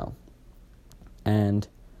Gavriel. And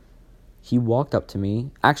he walked up to me.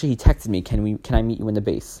 Actually, he texted me, can I meet you in the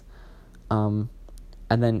base? And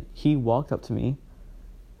then he walked up to me,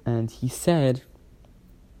 and he said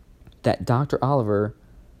that Dr. Oliver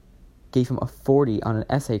gave him a 40 on an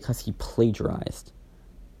essay because he plagiarized.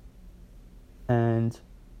 And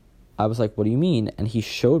I was like, what do you mean? And he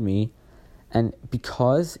showed me, and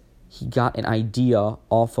because he got an idea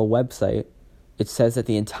off a website, it says that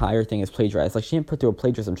the entire thing is plagiarized. Like, she didn't put through a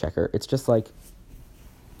plagiarism checker. It's just like,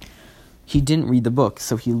 he didn't read the book,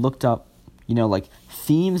 so he looked up, like,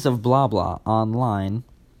 themes of blah blah online,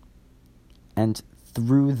 and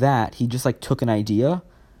through that, he just, like, took an idea,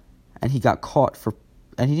 and he got caught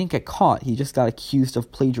and he didn't get caught, he just got accused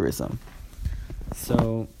of plagiarism.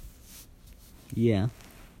 So, yeah.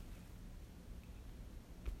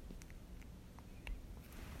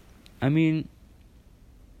 I mean,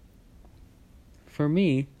 for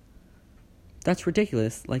me, that's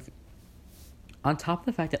ridiculous. Like, on top of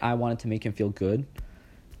the fact that I wanted to make him feel good,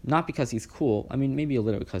 not because he's cool, I mean, maybe a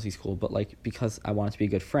little because he's cool, but, like, because I wanted to be a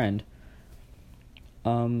good friend,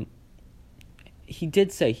 he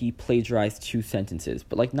did say he plagiarized 2 sentences,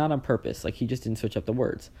 but, like, not on purpose. Like, he just didn't switch up the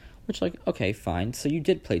words, which, like, okay, fine. So you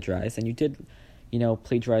did plagiarize, and you did,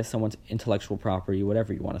 plagiarize someone's intellectual property,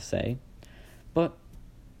 whatever you want to say. But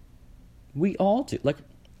we all do. Like,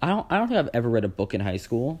 I don't think I've ever read a book in high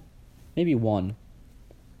school. Maybe one.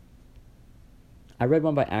 I read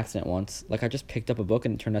one by accident once. Like, I just picked up a book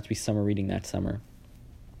and it turned out to be summer reading that summer.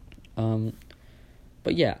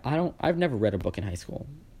 But yeah, I've never read a book in high school,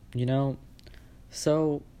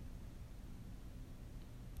 So,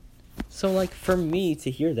 like, for me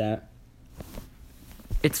to hear that,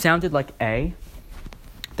 it sounded like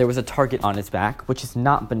there was a target on his back, which is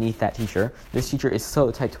not beneath that teacher. This teacher is so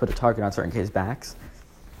the type to put a target on certain kids' backs.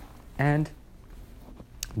 And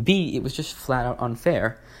B, it was just flat out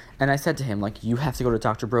unfair. And I said to him, like, you have to go to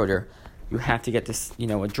Dr. Broder. You have to get this,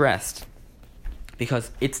 addressed.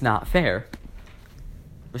 Because it's not fair.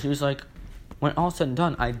 But she was like, when all said and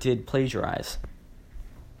done, I did plagiarize.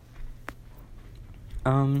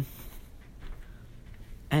 And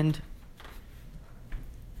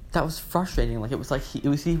that was frustrating. Like, it was like he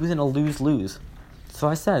was in a lose-lose. So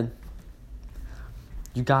I said,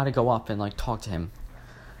 you gotta go up and, like, talk to him.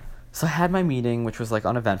 So I had my meeting, which was, like,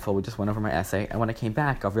 uneventful. We just went over my essay. And when I came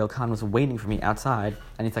back, Gabriel Khan was waiting for me outside.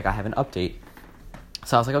 And he's like, I have an update.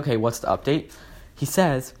 So I was like, okay, what's the update? He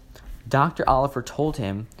says, Dr. Oliver told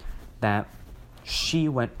him that she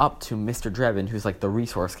went up to Mr. Drebin, who's, like, the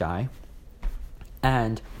resource guy,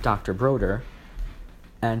 and Dr. Broder,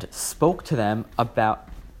 and spoke to them about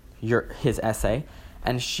his essay.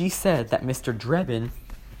 And she said that Mr. Drebin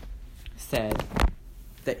said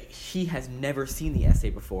that he has never seen the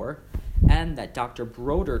essay before, and that Dr.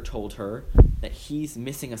 Broder told her that he's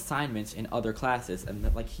missing assignments in other classes, and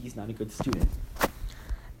that, like, he's not a good student.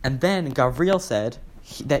 And then Gabriel said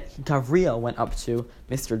that Gabriel went up to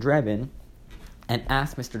Mr. Drebin and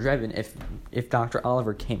asked Mr. Drebin if Dr.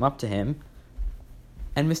 Oliver came up to him,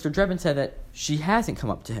 and Mr. Drebin said that she hasn't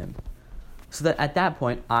come up to him. So that at that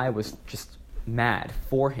point, I was just mad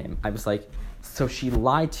for him. I was like, so she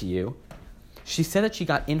lied to you. She said that she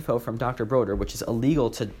got info from Dr. Broder, which is illegal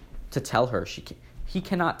to tell her. He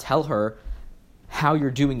cannot tell her how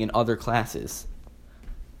you're doing in other classes.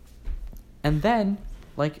 And then,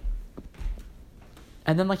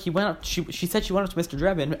 he went up. She said she went up to Mr.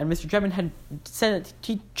 Drebin, and Mr. Drebin had said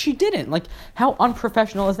that she didn't. Like, how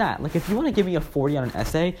unprofessional is that? Like, if you want to give me a 40 on an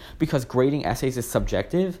essay because grading essays is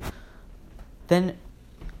subjective, then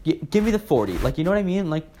give me the 40. Like, you know what I mean?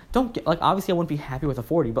 Like, obviously I wouldn't be happy with a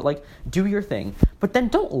 40, but, like, do your thing. But then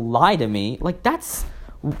don't lie to me. Like,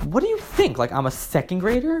 what do you think? Like, I'm a second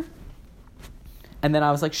grader? And then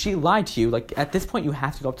I was like, she lied to you. Like, at this point, you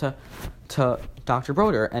have to go up to Dr.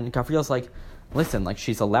 Broder. And Gabriel's like, listen, like,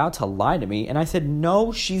 she's allowed to lie to me. And I said,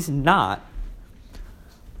 no, she's not.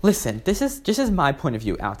 Listen, this is my point of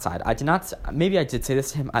view outside. Maybe I did say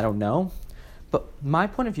this to him, I don't know. But my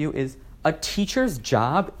point of view is, a teacher's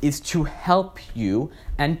job is to help you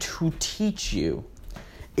and to teach you.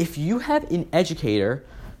 If you have an educator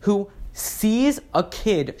who sees a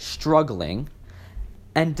kid struggling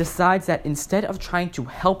and decides that instead of trying to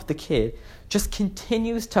help the kid, just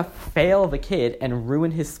continues to fail the kid and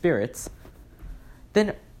ruin his spirits,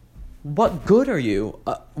 then what good are you?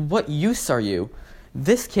 What use are you?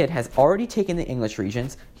 This kid has already taken the English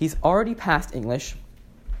Regents. He's already passed English.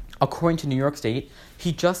 According to New York State,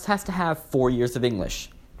 he just has to have 4 years of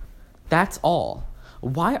English. That's all.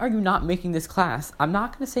 Why are you not making this class? I'm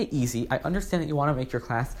not going to say easy. I understand that you want to make your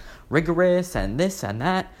class rigorous and this and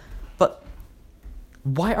that. But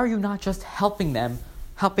why are you not just helping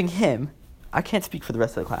him? I can't speak for the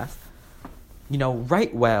rest of the class.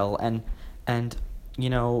 Write well and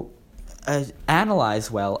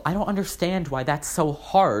analyze well. I don't understand why that's so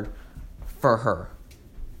hard for her.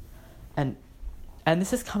 And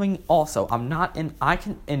this is coming also.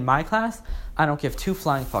 In my class, I don't give two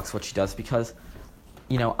flying fucks what she does because,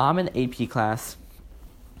 I'm in the AP class.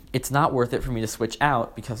 It's not worth it for me to switch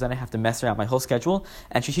out because then I have to mess around my whole schedule.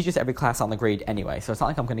 And she teaches every class on the grade anyway. So it's not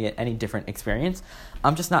like I'm going to get any different experience.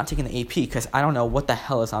 I'm just not taking the AP because I don't know what the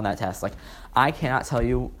hell is on that test. Like, I cannot tell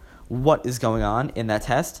you what is going on in that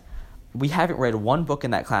test. We haven't read one book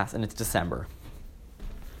in that class and it's December.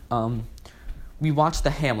 We watched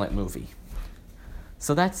the Hamlet movie.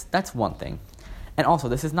 So that's one thing. And also,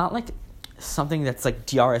 this is not, like, something that's, like,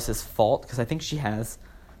 DRS's fault, because I think she has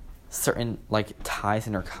certain, like, ties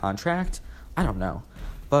in her contract. I don't know.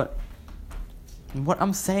 But what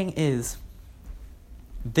I'm saying is,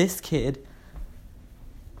 this kid,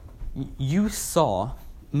 you saw,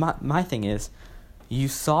 my thing is, you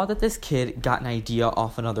saw that this kid got an idea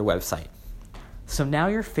off another website. So now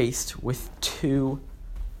you're faced with two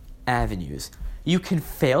avenues. You can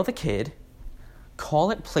fail the kid,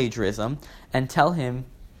 call it plagiarism, and tell him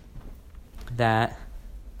that,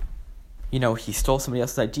 he stole somebody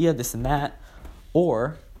else's idea, this and that.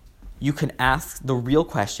 Or you can ask the real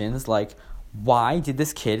questions like, why did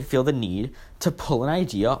this kid feel the need to pull an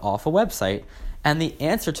idea off a website? And the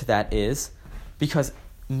answer to that is because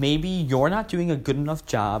maybe you're not doing a good enough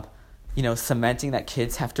job, cementing that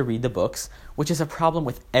kids have to read the books, which is a problem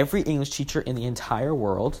with every English teacher in the entire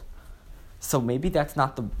world. So maybe that's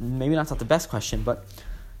not the best question, but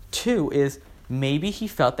two is maybe he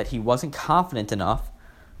felt that he wasn't confident enough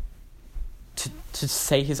to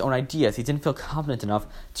say his own ideas. He didn't feel confident enough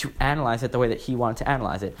to analyze it the way that he wanted to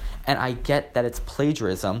analyze it. And I get that it's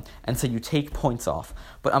plagiarism, and so you take points off.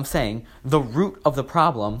 But I'm saying the root of the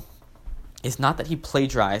problem is not that he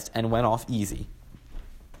plagiarized and went off easy.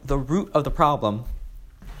 The root of the problem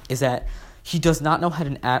is that he does not know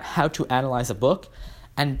how to analyze a book,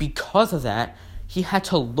 and because of that, he had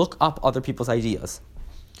to look up other people's ideas.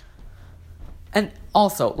 And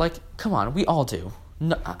also, like, come on, we all do.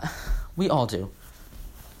 No, we all do.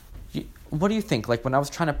 What do you think? Like, when I was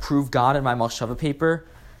trying to prove God in my Malshava paper,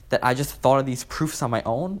 that I just thought of these proofs on my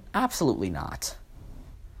own? Absolutely not.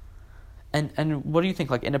 And what do you think?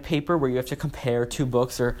 Like, in a paper where you have to compare two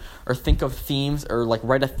books or think of themes or, like,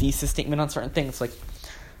 write a thesis statement on certain things, like,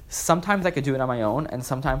 sometimes I could do it on my own, and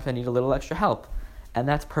sometimes I need a little extra help. And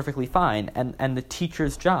that's perfectly fine. And the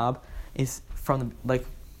teacher's job is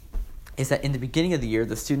is that in the beginning of the year,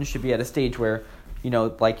 the students should be at a stage where,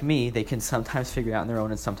 like me, they can sometimes figure it out on their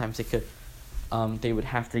own, and sometimes they would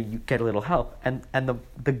have to get a little help. And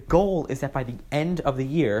the goal is that by the end of the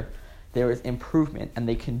year, there is improvement, and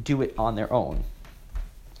they can do it on their own.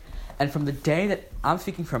 And from the day that, I'm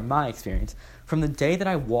speaking from my experience, from the day that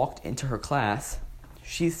I walked into her class,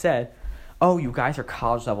 she said, "Oh, you guys are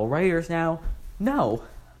college-level writers now." No,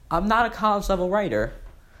 I'm not a college-level writer.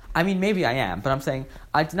 I mean, maybe I am, but I'm saying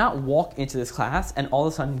I did not walk into this class and all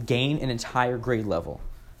of a sudden gain an entire grade level.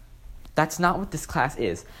 That's not what this class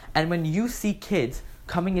is. And when you see kids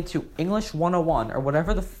coming into English 101 or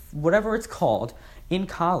whatever it's called in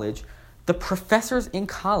college, the professors in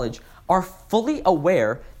college are fully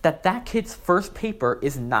aware that that kid's first paper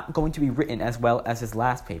is not going to be written as well as his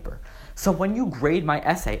last paper. So when you grade my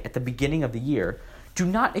essay at the beginning of the year, do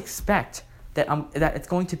not expect that it's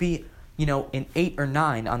going to be, an 8 or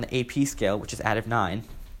 9 on the AP scale, which is out of 9.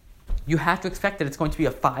 You have to expect that it's going to be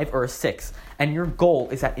a 5 or a 6. And your goal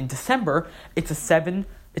is that in December, it's a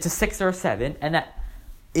 6 or a 7, and that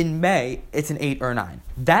in May, it's an 8 or a 9.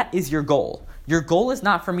 That is your goal. Your goal is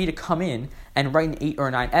not for me to come in and write an 8 or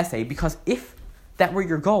a 9 essay, because if that were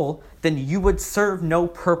your goal, then you would serve no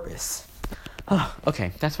purpose.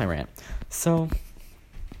 Okay, that's my rant. So,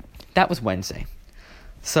 that was Wednesday.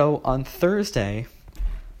 So, on Thursday,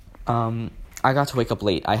 I got to wake up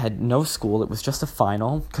late. I had no school. It was just a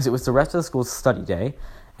final, because it was the rest of the school's study day,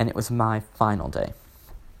 and it was my final day.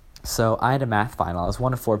 So, I had a math final. I was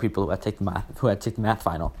one of 4 people who had taken the math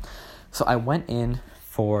final. So, I went in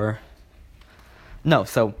for...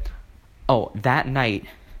 that night,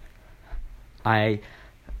 I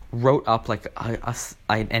wrote up,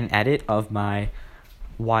 an edit of my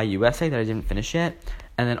YU essay that I didn't finish yet,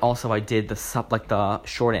 and then also I did the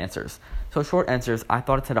short answers. So short answers, I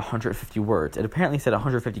thought it said 150 words. It apparently said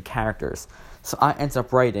 150 characters. So I ended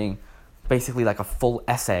up writing basically like a full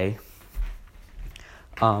essay,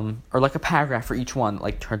 or like a paragraph for each one,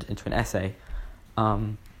 turned into an essay.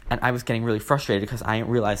 And I was getting really frustrated because I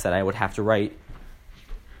didn't realize that I would have to write,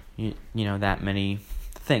 that many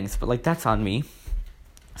things. But that's on me.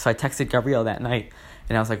 So I texted Gabrielle that night,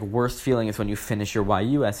 and I was like, worst feeling is when you finish your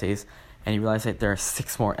YU essays and you realize that there are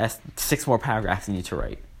 6 more paragraphs you need to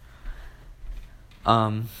write.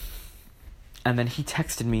 And then he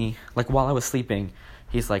texted me, while I was sleeping.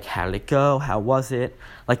 He's like, how did it go? How was it?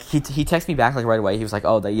 He texted me back, right away. He was like,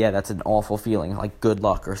 oh, that's an awful feeling. Good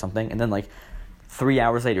luck or something. And then, 3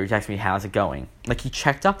 hours later, he texted me, how's it going? He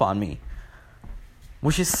checked up on me.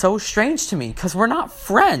 Which is so strange to me, because we're not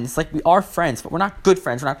friends. We are friends, but we're not good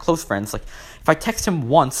friends. We're not close friends. If I text him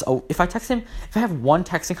once, if I have one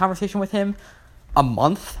texting conversation with him a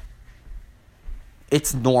month,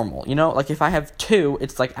 it's normal, if I have 2,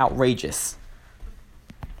 it's outrageous.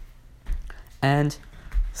 And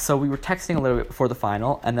so we were texting a little bit before the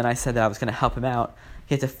final, and then I said that I was going to help him out.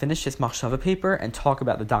 He had to finish his Malshava paper and talk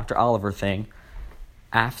about the Dr. Oliver thing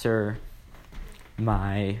after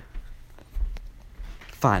my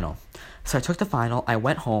final. So I took the final, I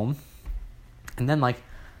went home, and then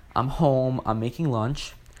I'm home, I'm making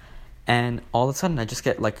lunch, and all of a sudden I just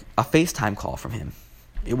get a FaceTime call from him.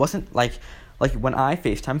 It wasn't like when I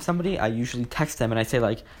FaceTime somebody, I usually text them and I say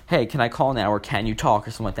hey, can I call now, or can you talk,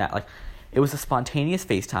 or something like that. It was a spontaneous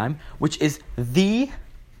FaceTime, which is the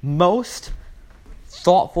most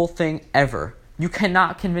thoughtful thing ever. You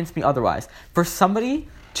cannot convince me otherwise. For somebody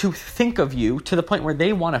to think of you to the point where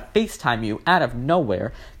they want to FaceTime you out of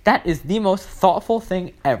nowhere, that is the most thoughtful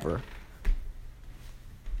thing ever.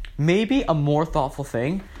 Maybe a more thoughtful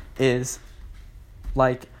thing is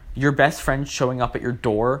your best friend showing up at your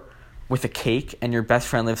door with a cake and your best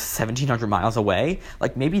friend lives 1,700 miles away.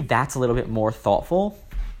 Maybe that's a little bit more thoughtful.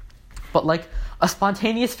 But a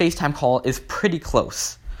spontaneous FaceTime call is pretty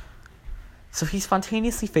close. So he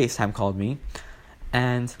spontaneously FaceTime called me,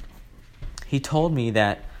 And he told me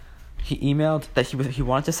that he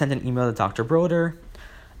wanted to send an email to Dr. Broder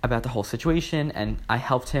about the whole situation, and I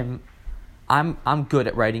helped him. I'm good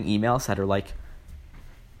at writing emails that are like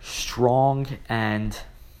strong and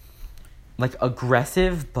like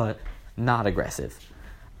aggressive, but not aggressive.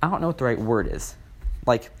 I don't know what the right word is.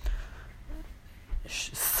 Like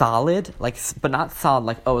solid, like, but not solid.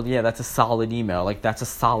 Like, oh yeah, that's a solid email. Like, that's a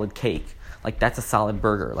solid cake. Like, that's a solid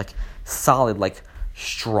burger. Like, solid, like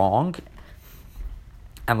strong,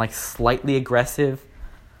 and like slightly aggressive,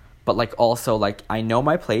 but like also like I know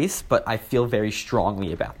my place, but I feel very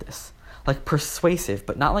strongly about this. Like persuasive,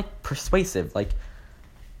 but not like persuasive. Like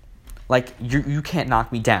you can't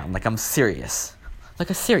knock me down. Like, I'm serious. Like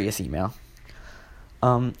a serious email.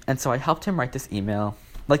 And so I helped him write this email.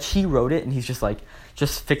 Like, he wrote it, and he's just like,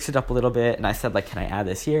 just fix it up a little bit. And I said, like, can I add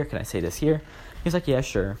this here? Can I say this here? He's like, yeah,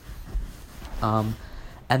 sure. And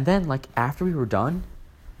then, like, after we were done,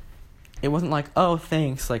 it wasn't like, oh,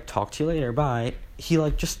 thanks, like, talk to you later, bye. He,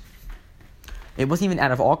 like, just, it wasn't even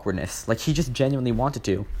out of awkwardness. Like, he just genuinely wanted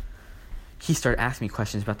to. He started asking me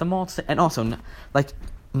questions about the malts. And also, like,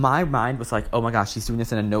 my mind was like, oh my gosh, he's doing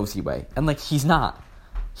this in a nosy way. And, like, he's not.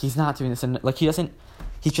 He's not doing this in, like,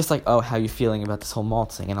 he's just like, oh, how you feeling about this whole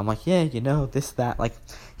malt thing? And I'm like, yeah, you know, this, that. Like,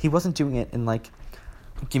 he wasn't doing it in, like,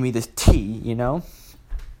 give me this tea, you know?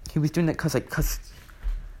 He was doing it because I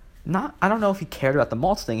don't know if he cared about the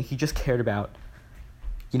malts thing. He just cared about,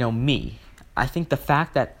 you know, me. I think the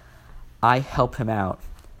fact that I help him out,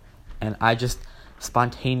 and I just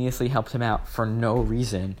spontaneously helped him out for no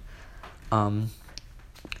reason,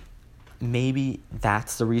 maybe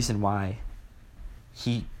that's the reason why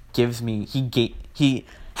he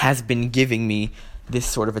has been giving me this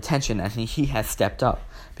sort of attention, and he has stepped up,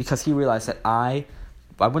 because he realized that I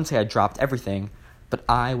wouldn't say I dropped everything, but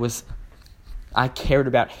I cared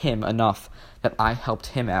about him enough that I helped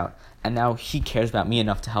him out, and now he cares about me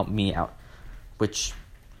enough to help me out, which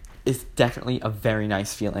is definitely a very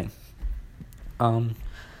nice feeling. And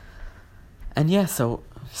yeah, so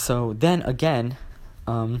then again,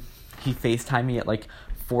 he FaceTimed me at like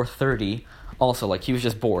 4:30. Also, like, he was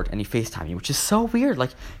just bored, and he FaceTimed me, which is so weird.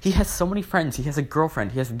 Like, he has so many friends. He has a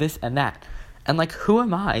girlfriend. He has this and that. And, like, who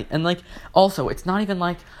am I? And, like, also, it's not even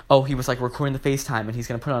like, oh, he was, like, recording the FaceTime, and he's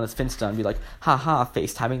going to put it on his Finsta and be like, haha,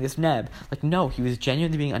 FaceTiming this neb. Like, no, he was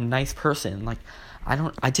genuinely being a nice person. Like,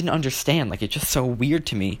 I didn't understand. Like, it's just so weird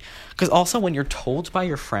to me. Because also, when you're told by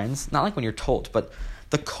your friends, not like when you're told, but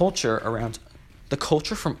the culture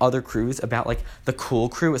from other crews about, like, the cool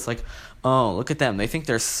crew is like, oh, look at them, they think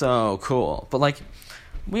they're so cool. But, like,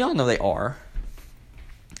 we all know they are.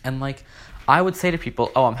 And, like, I would say to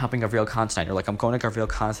people, oh, I'm helping Gabriel Kahn tonight, or, like, I'm going to Gabriel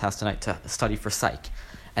Kahn's house tonight to study for psych.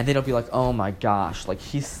 And they'll be like, oh my gosh, like,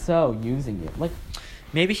 he's so using you. Like,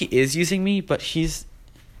 maybe he is using me, but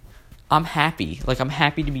I'm happy. Like, I'm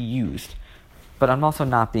happy to be used. But I'm also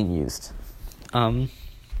not being used. But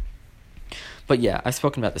yeah, I've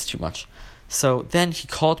spoken about this too much. So then he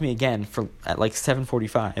called me again at like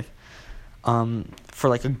 7:45, for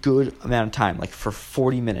like a good amount of time, like for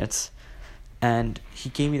 40 minutes. And he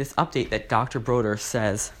gave me this update that Dr. Broder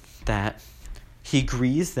says that he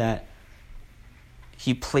agrees that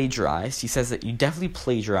he plagiarized. He says that you definitely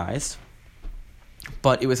plagiarized,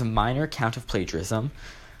 but it was a minor count of plagiarism.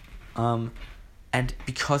 And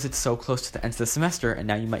because it's so close to the end of the semester, and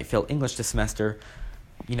now you might fail English this semester,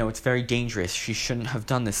 you know, it's very dangerous. She shouldn't have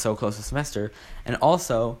done this so close to the semester. And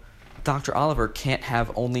also, Dr. Oliver can't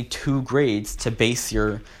have only 2 grades to base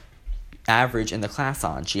your average in the class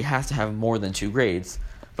on. She has to have more than 2 grades,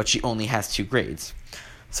 but she only has 2 grades.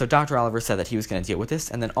 So Dr. Oliver said that he was going to deal with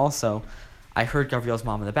this. And then also, I heard Gabrielle's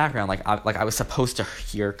mom in the background, I was supposed to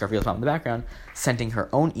hear Gabrielle's mom in the background, sending her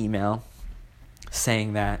own email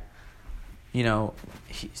saying that, you know,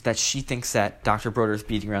 that she thinks that Dr. Broder is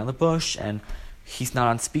beating around the bush, and he's not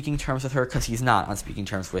on speaking terms with her, because he's not on speaking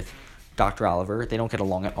terms with Dr. Oliver. They don't get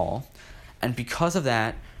along at all. And because of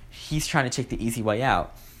that, he's trying to take the easy way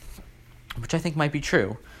out, which I think might be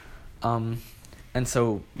true. And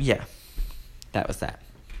so, yeah, that was that.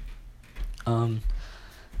 And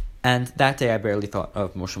that day I barely thought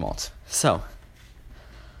of Moshe Malt. So,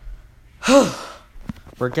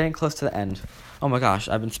 we're getting close to the end. Oh my gosh,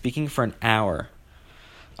 I've been speaking for an hour.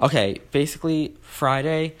 Okay, basically,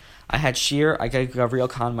 Friday, I had Sheer. I gave Gabriel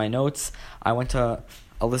Kahn my notes. I went to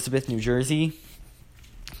Elizabeth, New Jersey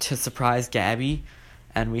to surprise Gabby,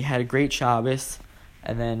 and we had a great Shabbos.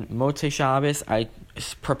 And then Motzei Shabbos, I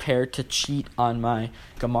prepared to cheat on my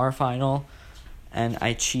Gemara final, and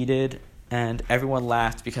I cheated and everyone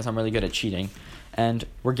laughed because I'm really good at cheating. And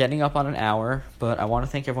we're getting up on an hour, but I want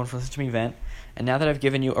to thank everyone for listening to me vent. And now that I've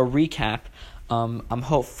given you a recap,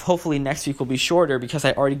 hopefully next week will be shorter because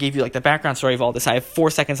I already gave you like the background story of all this. I have 4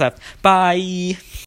 seconds left. Bye!